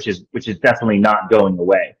risk, which is definitely not going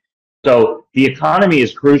away. So the economy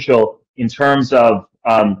is crucial in terms of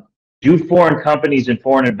do foreign companies and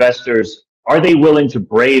foreign investors, are they willing to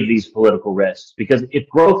brave these political risks? Because if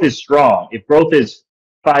growth is strong, if growth is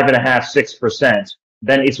 5.5%, 6%,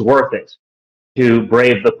 then it's worth it to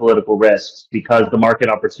brave the political risks because the market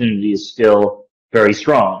opportunity is still very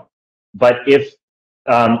strong. But if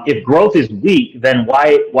growth is weak, then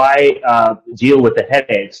why deal with the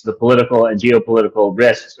headaches, the political and geopolitical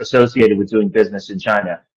risks associated with doing business in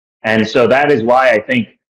China? And so that is why I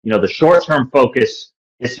think, you know, the short-term focus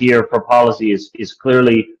this year for policy is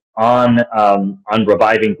clearly on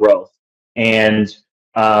reviving growth. And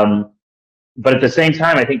but at the same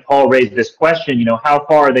time, I think Paul raised this question, you know, how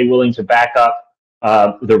far are they willing to back up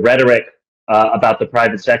the rhetoric about the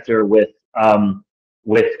private sector with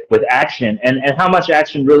action, and how much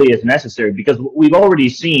action really is necessary? Because what we've already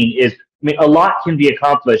seen is, I mean, a lot can be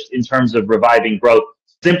accomplished in terms of reviving growth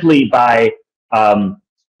simply by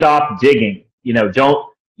stop digging. You know,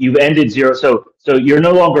 you've ended zero, so you're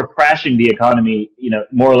no longer crashing the economy, you know,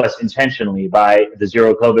 more or less intentionally by the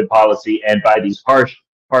zero COVID policy and by these harsh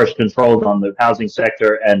controls on the housing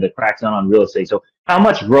sector and the crackdown on real estate. So how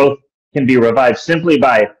much growth can be revived simply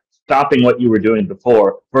by stopping what you were doing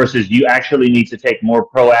before, versus you actually need to take more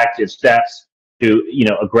proactive steps to, you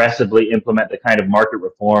know, aggressively implement the kind of market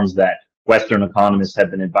reforms that Western economists have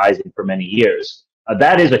been advising for many years?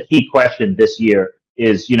 That is a key question this year.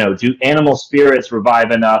 Is, you know, do animal spirits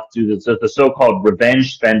revive enough? Do the so-called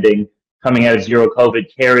revenge spending coming out of zero COVID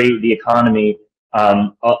carry the economy,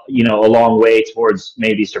 you know, a long way towards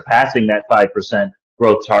maybe surpassing that 5%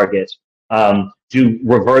 growth target? Do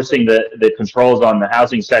reversing the controls on the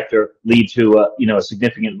housing sector lead to a, you know, a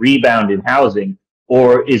significant rebound in housing,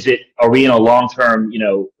 or are we in a long-term, you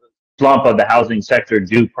know, slump of the housing sector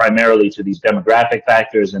due primarily to these demographic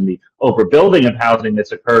factors and the overbuilding of housing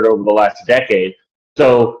that's occurred over the last decade?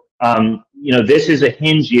 So, you know, this is a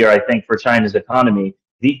hinge year, I think, for China's economy.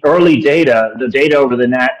 The early data, over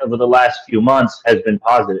the last few months has been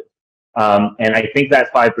positive. And I think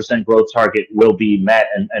that 5% growth target will be met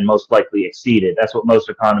and most likely exceeded. That's what most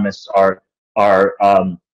economists are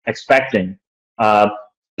expecting. But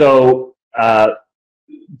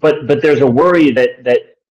there's a worry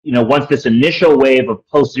that you know, once this initial wave of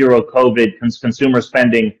post-zero COVID consumer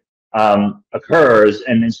spending occurs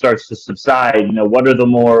and then starts to subside, you know, what are the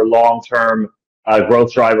more long-term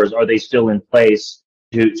growth drivers? Are they still in place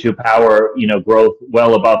to power, you know, growth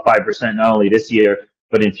well above 5%, not only this year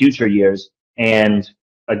but in future years? And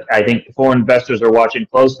I think foreign investors are watching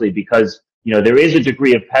closely because, you know, there is a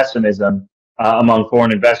degree of pessimism among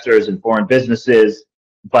foreign investors and foreign businesses,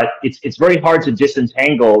 but it's very hard to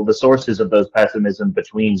disentangle the sources of those pessimism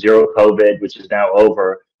between zero COVID, which is now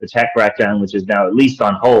over, the tech crackdown, which is now at least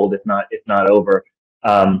on hold, if not over.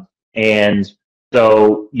 And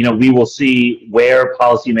so, you know, we will see where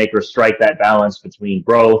policymakers strike that balance between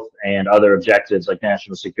growth and other objectives like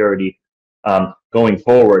national security going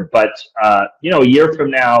forward. But, you know, a year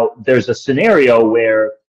from now, there's a scenario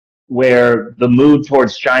where the mood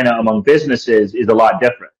towards China among businesses is a lot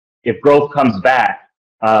different. If growth comes back,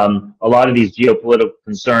 a lot of these geopolitical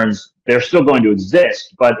concerns, they're still going to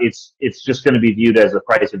exist, but it's just going to be viewed as the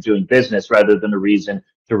price of doing business rather than a reason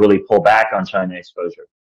to really pull back on China exposure.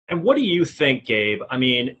 And what do you think, Gabe? I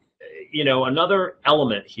mean, you know, another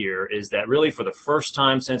element here is that really for the first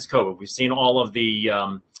time since COVID, we've seen all of the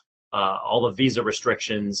visa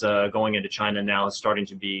restrictions going into China now starting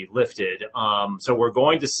to be lifted. So we're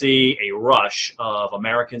going to see a rush of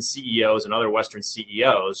American CEOs and other Western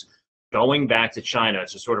CEOs going back to China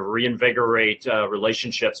to sort of reinvigorate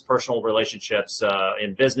relationships, personal relationships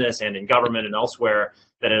in business and in government and elsewhere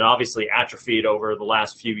that had obviously atrophied over the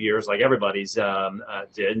last few years, like everybody's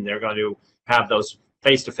did. And they're going to have those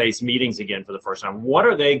face-to-face meetings again for the first time. What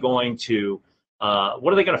are they going to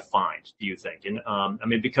find, do you think? And I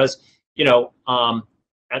mean, because, you know,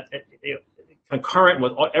 concurrent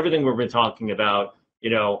with everything we've been talking about, you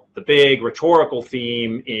know, the big rhetorical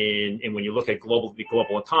theme in when you look at the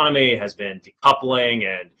global economy has been decoupling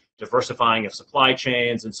and diversifying of supply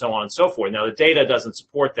chains and so on and so forth. Now, the data doesn't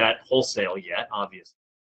support that wholesale yet, obviously.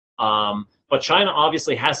 But China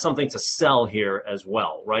obviously has something to sell here as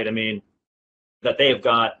well, right? I mean, that they have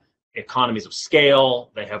got economies of scale,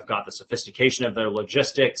 they have got the sophistication of their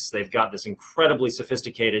logistics, they've got this incredibly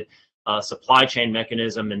sophisticated supply chain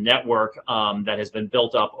mechanism and network that has been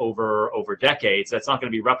built up over decades. That's not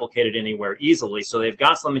going to be replicated anywhere easily. So they've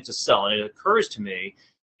got something to sell. And it occurs to me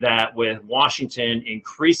that with Washington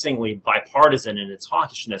increasingly bipartisan in its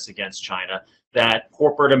hawkishness against China, that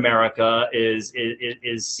corporate America is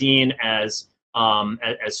seen as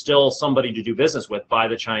still somebody to do business with by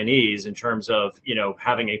the Chinese in terms of, you know,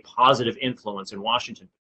 having a positive influence in Washington.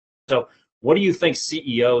 So what do you think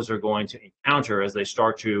CEOs are going to encounter as they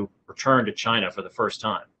start to return to China for the first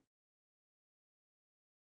time?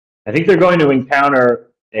 I think they're going to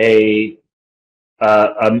encounter a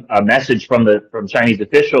message from Chinese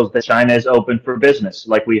officials that China is open for business,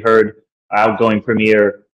 like we heard outgoing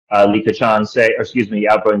Premier Li Keqiang say, or excuse me,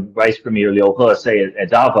 outgoing Vice Premier Liu He say at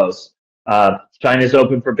Davos. China is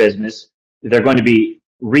open for business. They're going to be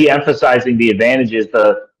re-emphasizing the advantages,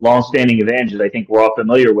 the long-standing advantages I think we're all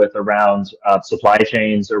familiar with around supply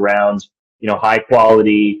chains, around, you know, high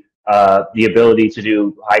quality, the ability to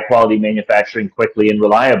do high quality manufacturing quickly and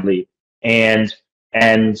reliably, and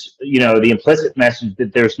you know, the implicit message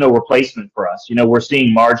that there's no replacement for us. You know, we're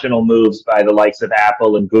seeing marginal moves by the likes of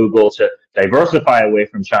Apple and Google to diversify away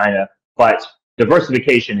from China, but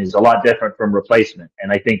diversification is a lot different from replacement.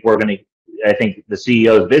 And I think I think the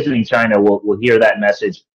CEOs visiting China will hear that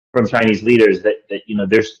message from Chinese leaders that you know,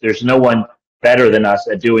 there's no one better than us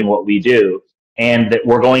at doing what we do, and that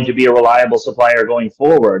we're going to be a reliable supplier going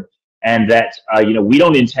forward, and that you know, we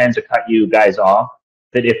don't intend to cut you guys off.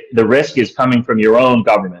 That if the risk is coming from your own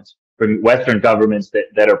government, from Western governments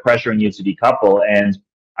that are pressuring you to decouple, and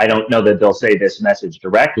I don't know that they'll say this message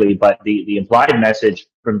directly, but the implied message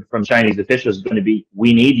from Chinese officials is going to be,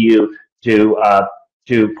 we need you to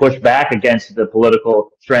push back against the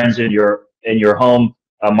political trends in your home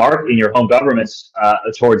in your home governments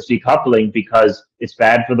towards decoupling, because it's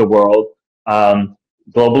bad for the world.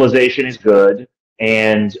 Globalization is good,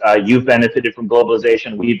 and you've benefited from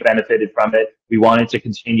globalization. We've benefited from it. We want it to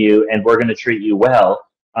continue, and we're going to treat you well.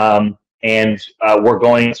 And we're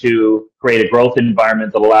going to create a growth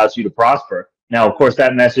environment that allows you to prosper. Now, of course,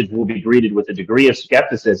 that message will be greeted with a degree of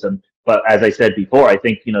skepticism. But as I said before, I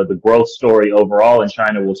think, you know, the growth story overall in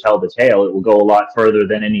China will tell the tale. It will go a lot further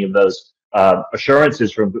than any of those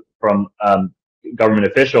assurances from government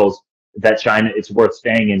officials that it's worth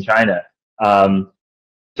staying in China.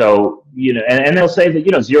 So, you know, and they'll say that,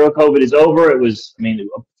 you know, zero COVID is over. It was, I mean,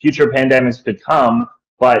 future pandemics could come,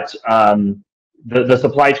 but the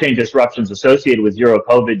supply chain disruptions associated with zero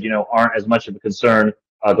COVID, you know, aren't as much of a concern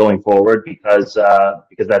going forward, because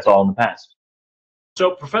that's all in the past.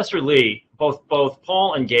 So, Professor Li, both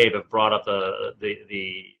Paul and Gabe have brought up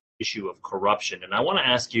the issue of corruption, and I want to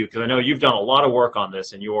ask you, because I know you've done a lot of work on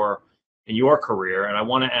this in your career, and I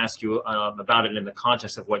want to ask you about it in the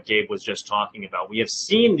context of what Gabe was just talking about. We have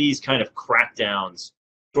seen these kind of crackdowns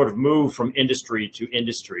sort of move from industry to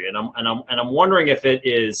industry, and I'm wondering if it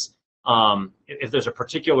is if there's a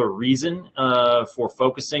particular reason for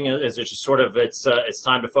focusing. Is it just sort of it's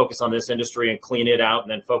time to focus on this industry and clean it out,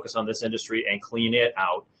 and then focus on this industry and clean it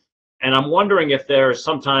out? And I'm wondering if there are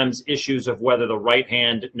sometimes issues of whether the right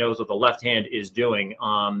hand knows what the left hand is doing,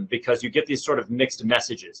 because you get these sort of mixed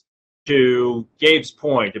messages. To Gabe's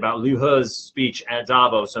point about Liu He's speech at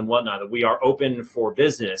Davos and whatnot, that we are open for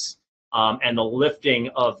business, and the lifting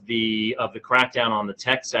of the crackdown on the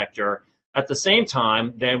tech sector. At the same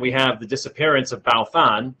time, then we have the disappearance of Bao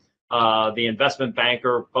Fan, the investment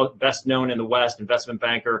banker, best known in the West, investment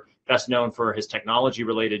banker, best known for his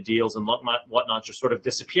technology-related deals and whatnot, just sort of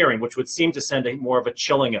disappearing, which would seem to send more of a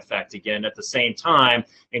chilling effect again at the same time,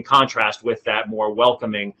 in contrast with that more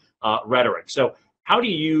welcoming rhetoric. So how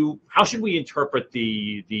should we interpret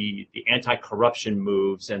the anti-corruption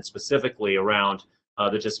moves, and specifically around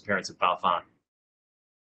the disappearance of Bao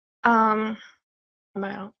Fan?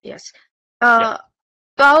 Well, yes.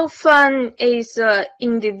 Bao Fan is an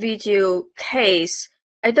individual case.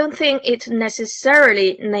 I don't think it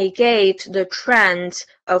necessarily negates the trend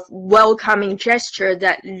of welcoming gesture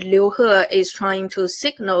that Liu He is trying to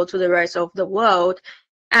signal to the rest of the world.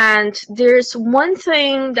 And there's one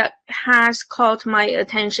thing that has caught my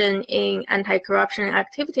attention in anti-corruption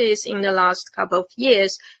activities in the last couple of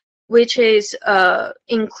years, which is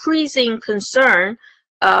increasing concern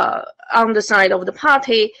on the side of the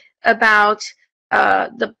party about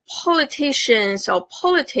the politicians or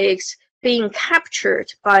politics being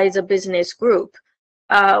captured by the business group,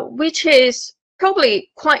 which is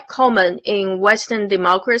probably quite common in Western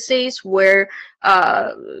democracies, where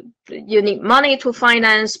you need money to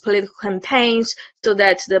finance political campaigns, so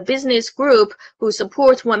that the business group who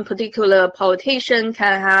support one particular politician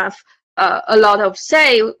can have a lot of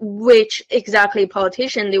say which exactly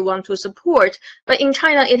politician they want to support. But in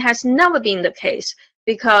China, it has never been the case,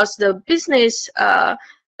 because the business,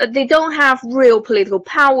 they don't have real political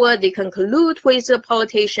power. They can collude with the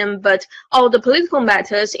politician, but all the political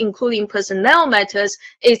matters, including personnel matters,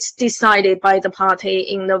 it's decided by the party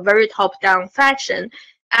in a very top-down fashion.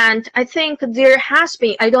 And I think there has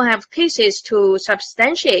been, I don't have cases to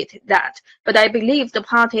substantiate that, but I believe the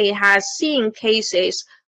party has seen cases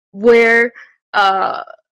where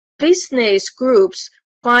business groups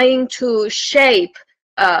trying to shape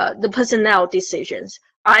the personnel decisions,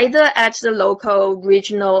 either at the local,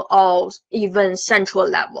 regional, or even central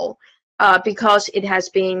level, because it has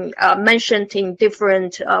been mentioned in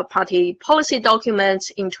different party policy documents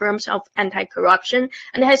in terms of anti-corruption,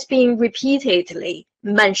 and it has been repeatedly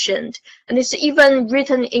mentioned. And it's even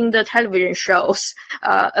written in the television shows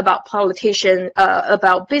about politicians,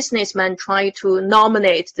 about businessmen trying to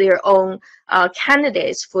nominate their own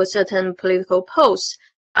candidates for certain political posts.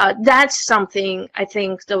 That's something I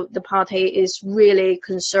think the party is really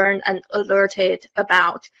concerned and alerted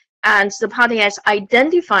about. And the party has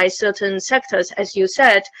identified certain sectors, as you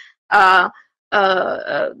said. The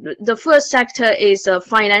first sector is the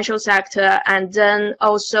financial sector, and then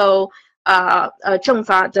also 政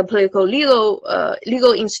法, the political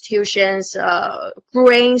legal institutions,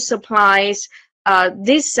 grain supplies.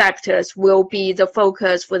 These sectors will be the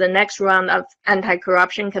focus for the next round of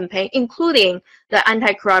anti-corruption campaign, including the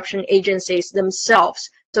anti-corruption agencies themselves.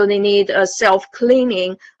 So they need a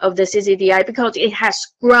self-cleaning of the CCDI because it has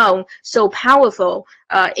grown so powerful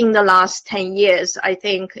in the last 10 years. I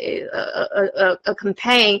think a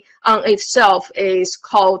campaign on itself is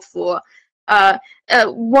called for.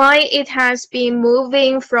 Why it has been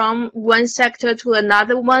moving from one sector to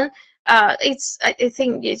another one, I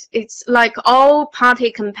think it's like all party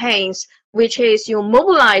campaigns, which is you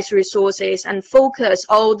mobilize resources and focus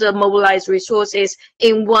all the mobilized resources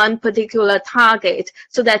in one particular target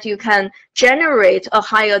so that you can generate a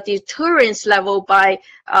higher deterrence level by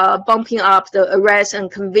bumping up the arrest and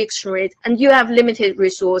conviction rate. And you have limited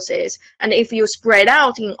resources. And if you spread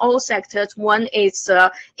out in all sectors, one, its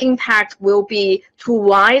impact will be too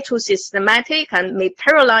wide, too systematic, and may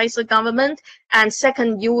paralyze the government. And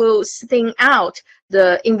second, you will thin out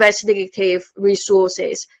the investigative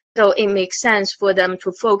resources. So it makes sense for them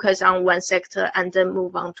to focus on one sector and then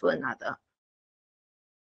move on to another.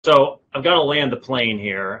 So I've got to land the plane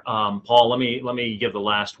here, Paul. Let me give the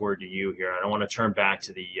last word to you here. I don't want to turn back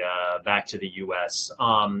to the U.S.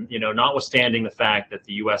 You know, notwithstanding the fact that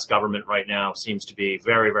the U.S. government right now seems to be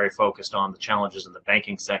very, very focused on the challenges in the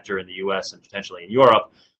banking sector in the U.S. and potentially in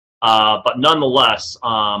Europe, but nonetheless,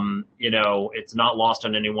 you know, it's not lost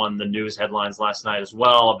on anyone the news headlines last night as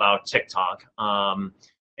well about TikTok.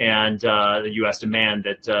 And the U.S. demand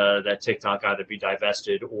that TikTok either be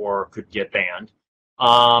divested or could get banned.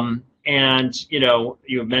 And you know,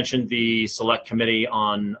 you mentioned the Select Committee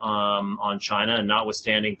on China, and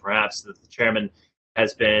notwithstanding perhaps that the chairman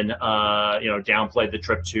has been you know, downplayed the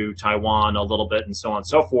trip to Taiwan a little bit and so on and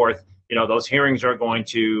so forth. You know, those hearings are going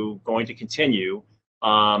to continue.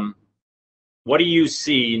 What do you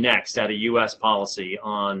see next out of U.S. policy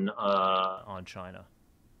on China?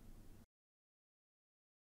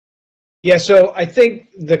 Yeah, so I think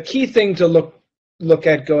the key thing to look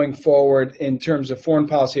at going forward in terms of foreign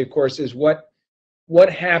policy, of course, is what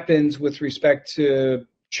happens with respect to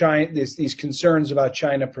China, these concerns about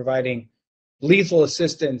China providing lethal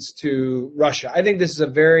assistance to Russia. I think this is a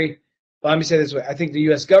very, well, let me say this way, I think the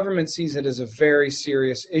U.S. government sees it as a very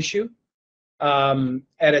serious issue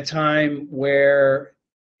at a time where,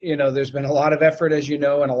 you know, there's been a lot of effort, as you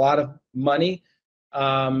know, and a lot of money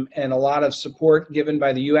and a lot of support given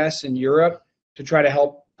by the U.S. and Europe to try to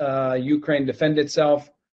help Ukraine defend itself.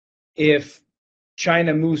 If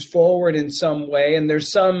China moves forward in some way, and there's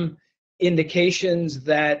some indications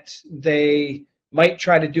that they might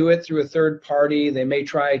try to do it through a third party, they may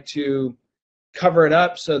try to cover it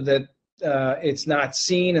up so that it's not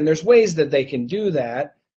seen, and there's ways that they can do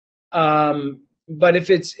that. But if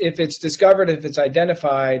it's discovered, if it's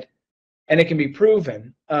identified, and it can be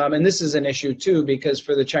proven, and this is an issue too, because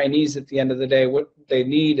for the Chinese, at the end of the day, what they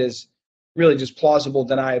need is really just plausible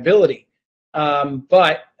deniability.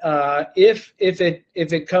 But if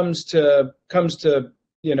it comes to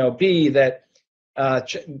you know, be that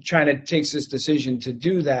China takes this decision to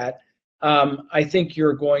do that, I think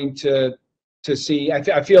you're going to see.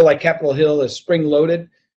 I feel like Capitol Hill is spring-loaded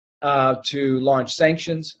to launch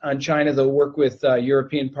sanctions on China. They'll work with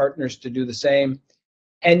European partners to do the same.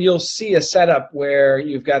 And you'll see a setup where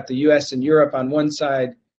you've got the U.S. and Europe on one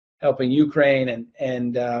side helping Ukraine,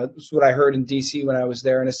 and that's what I heard in D.C. when I was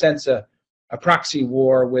there, in a sense, a a proxy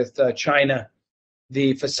war with China,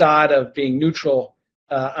 the facade of being neutral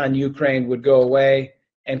on Ukraine would go away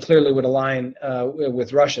and clearly would align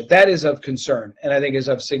with Russia. That is of concern, and I think is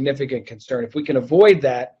of significant concern. If we can avoid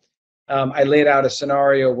that, I laid out a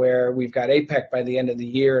scenario where we've got APEC by the end of the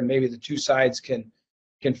year, and maybe the two sides can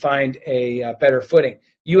find a better footing.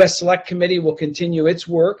 U.S. Select Committee will continue its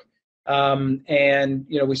work, and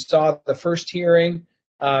we saw the first hearing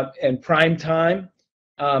in prime time,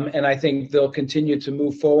 and I think they'll continue to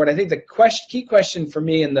move forward. I think the key question for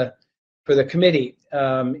me for the committee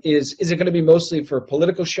is it going to be mostly for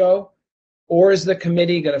political show, or is the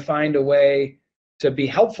committee going to find a way to be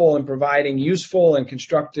helpful in providing useful and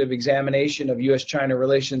constructive examination of U.S. China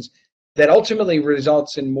relations that ultimately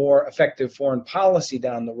results in more effective foreign policy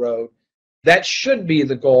down the road? That should be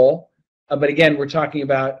the goal. But again, we're talking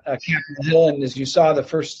about Capitol Hill, and as you saw, the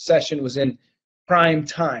first session was in prime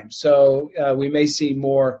time. So we may see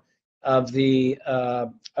more of these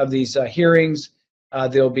hearings.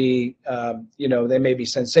 They'll be, they may be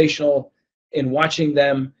sensational in watching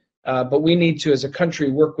them. But we need to, as a country,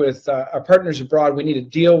 work with our partners abroad. We need to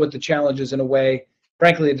deal with the challenges in a way,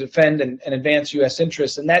 frankly, to defend and advance U.S.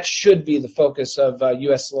 interests. And that should be the focus of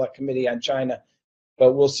U.S. Select Committee on China.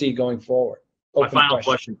 But we'll see going forward. My final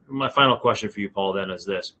question for you, Paul, then is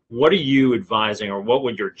this. What are you advising, or what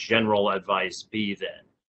would your general advice be then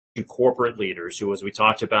to corporate leaders who, as we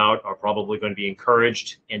talked about, are probably going to be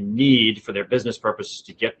encouraged and need for their business purposes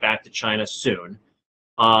to get back to China soon?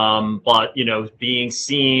 But being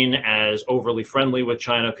seen as overly friendly with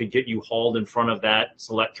China could get you hauled in front of that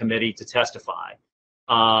select committee to testify.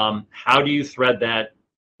 How do you thread that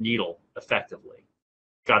needle effectively?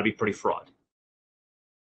 Got to be pretty fraught.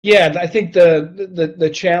 Yeah, I think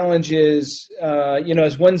the challenge is,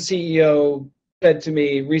 as one CEO said to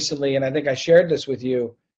me recently, and I think I shared this with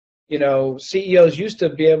you, CEOs used to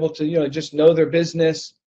be able to, just know their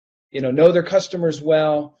business, know their customers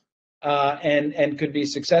well, and could be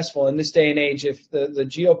successful. In this day and age, if the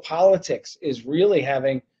geopolitics is really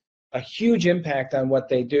having a huge impact on what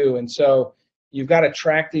they do, and so you've got to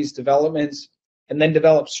track these developments and then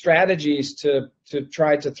develop strategies to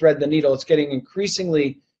try to thread the needle. It's getting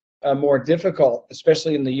increasingly more difficult,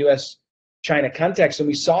 especially in the U.S. China context. And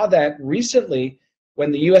we saw that recently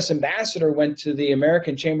when the U.S. ambassador went to the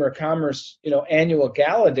American Chamber of Commerce, annual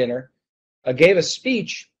gala dinner, gave a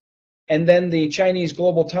speech, and then the Chinese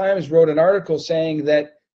Global Times wrote an article saying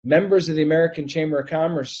that members of the American Chamber of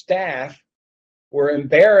Commerce staff were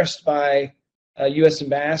embarrassed by U.S.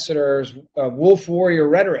 ambassador's wolf warrior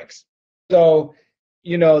rhetorics. So,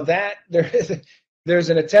 that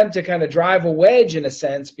there's an attempt to kind of drive a wedge, in a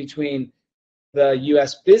sense, between the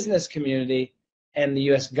U.S. business community and the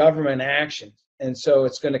U.S. government action. And so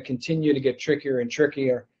it's going to continue to get trickier and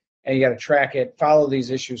trickier, and you got to track it, follow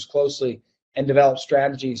these issues closely, and develop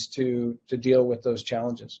strategies to deal with those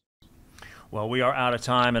challenges. Well, we are out of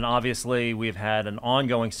time, and obviously we've had an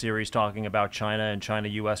ongoing series talking about China and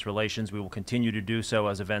China-U.S. relations. We will continue to do so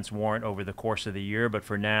as events warrant over the course of the year. But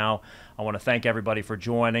for now, I want to thank everybody for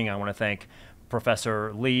joining. I want to thank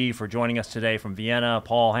Professor Li for joining us today from Vienna,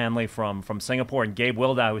 Paul Haenle from Singapore, and Gabe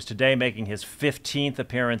Wildau, who's today making his 15th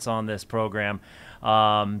appearance on this program.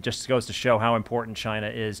 Just goes to show how important China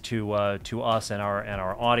is to us and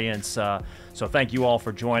our audience. So thank you all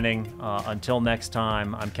for joining. Until next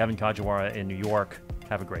time, I'm Kevin Kajiwara in New York.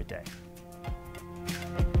 Have a great day.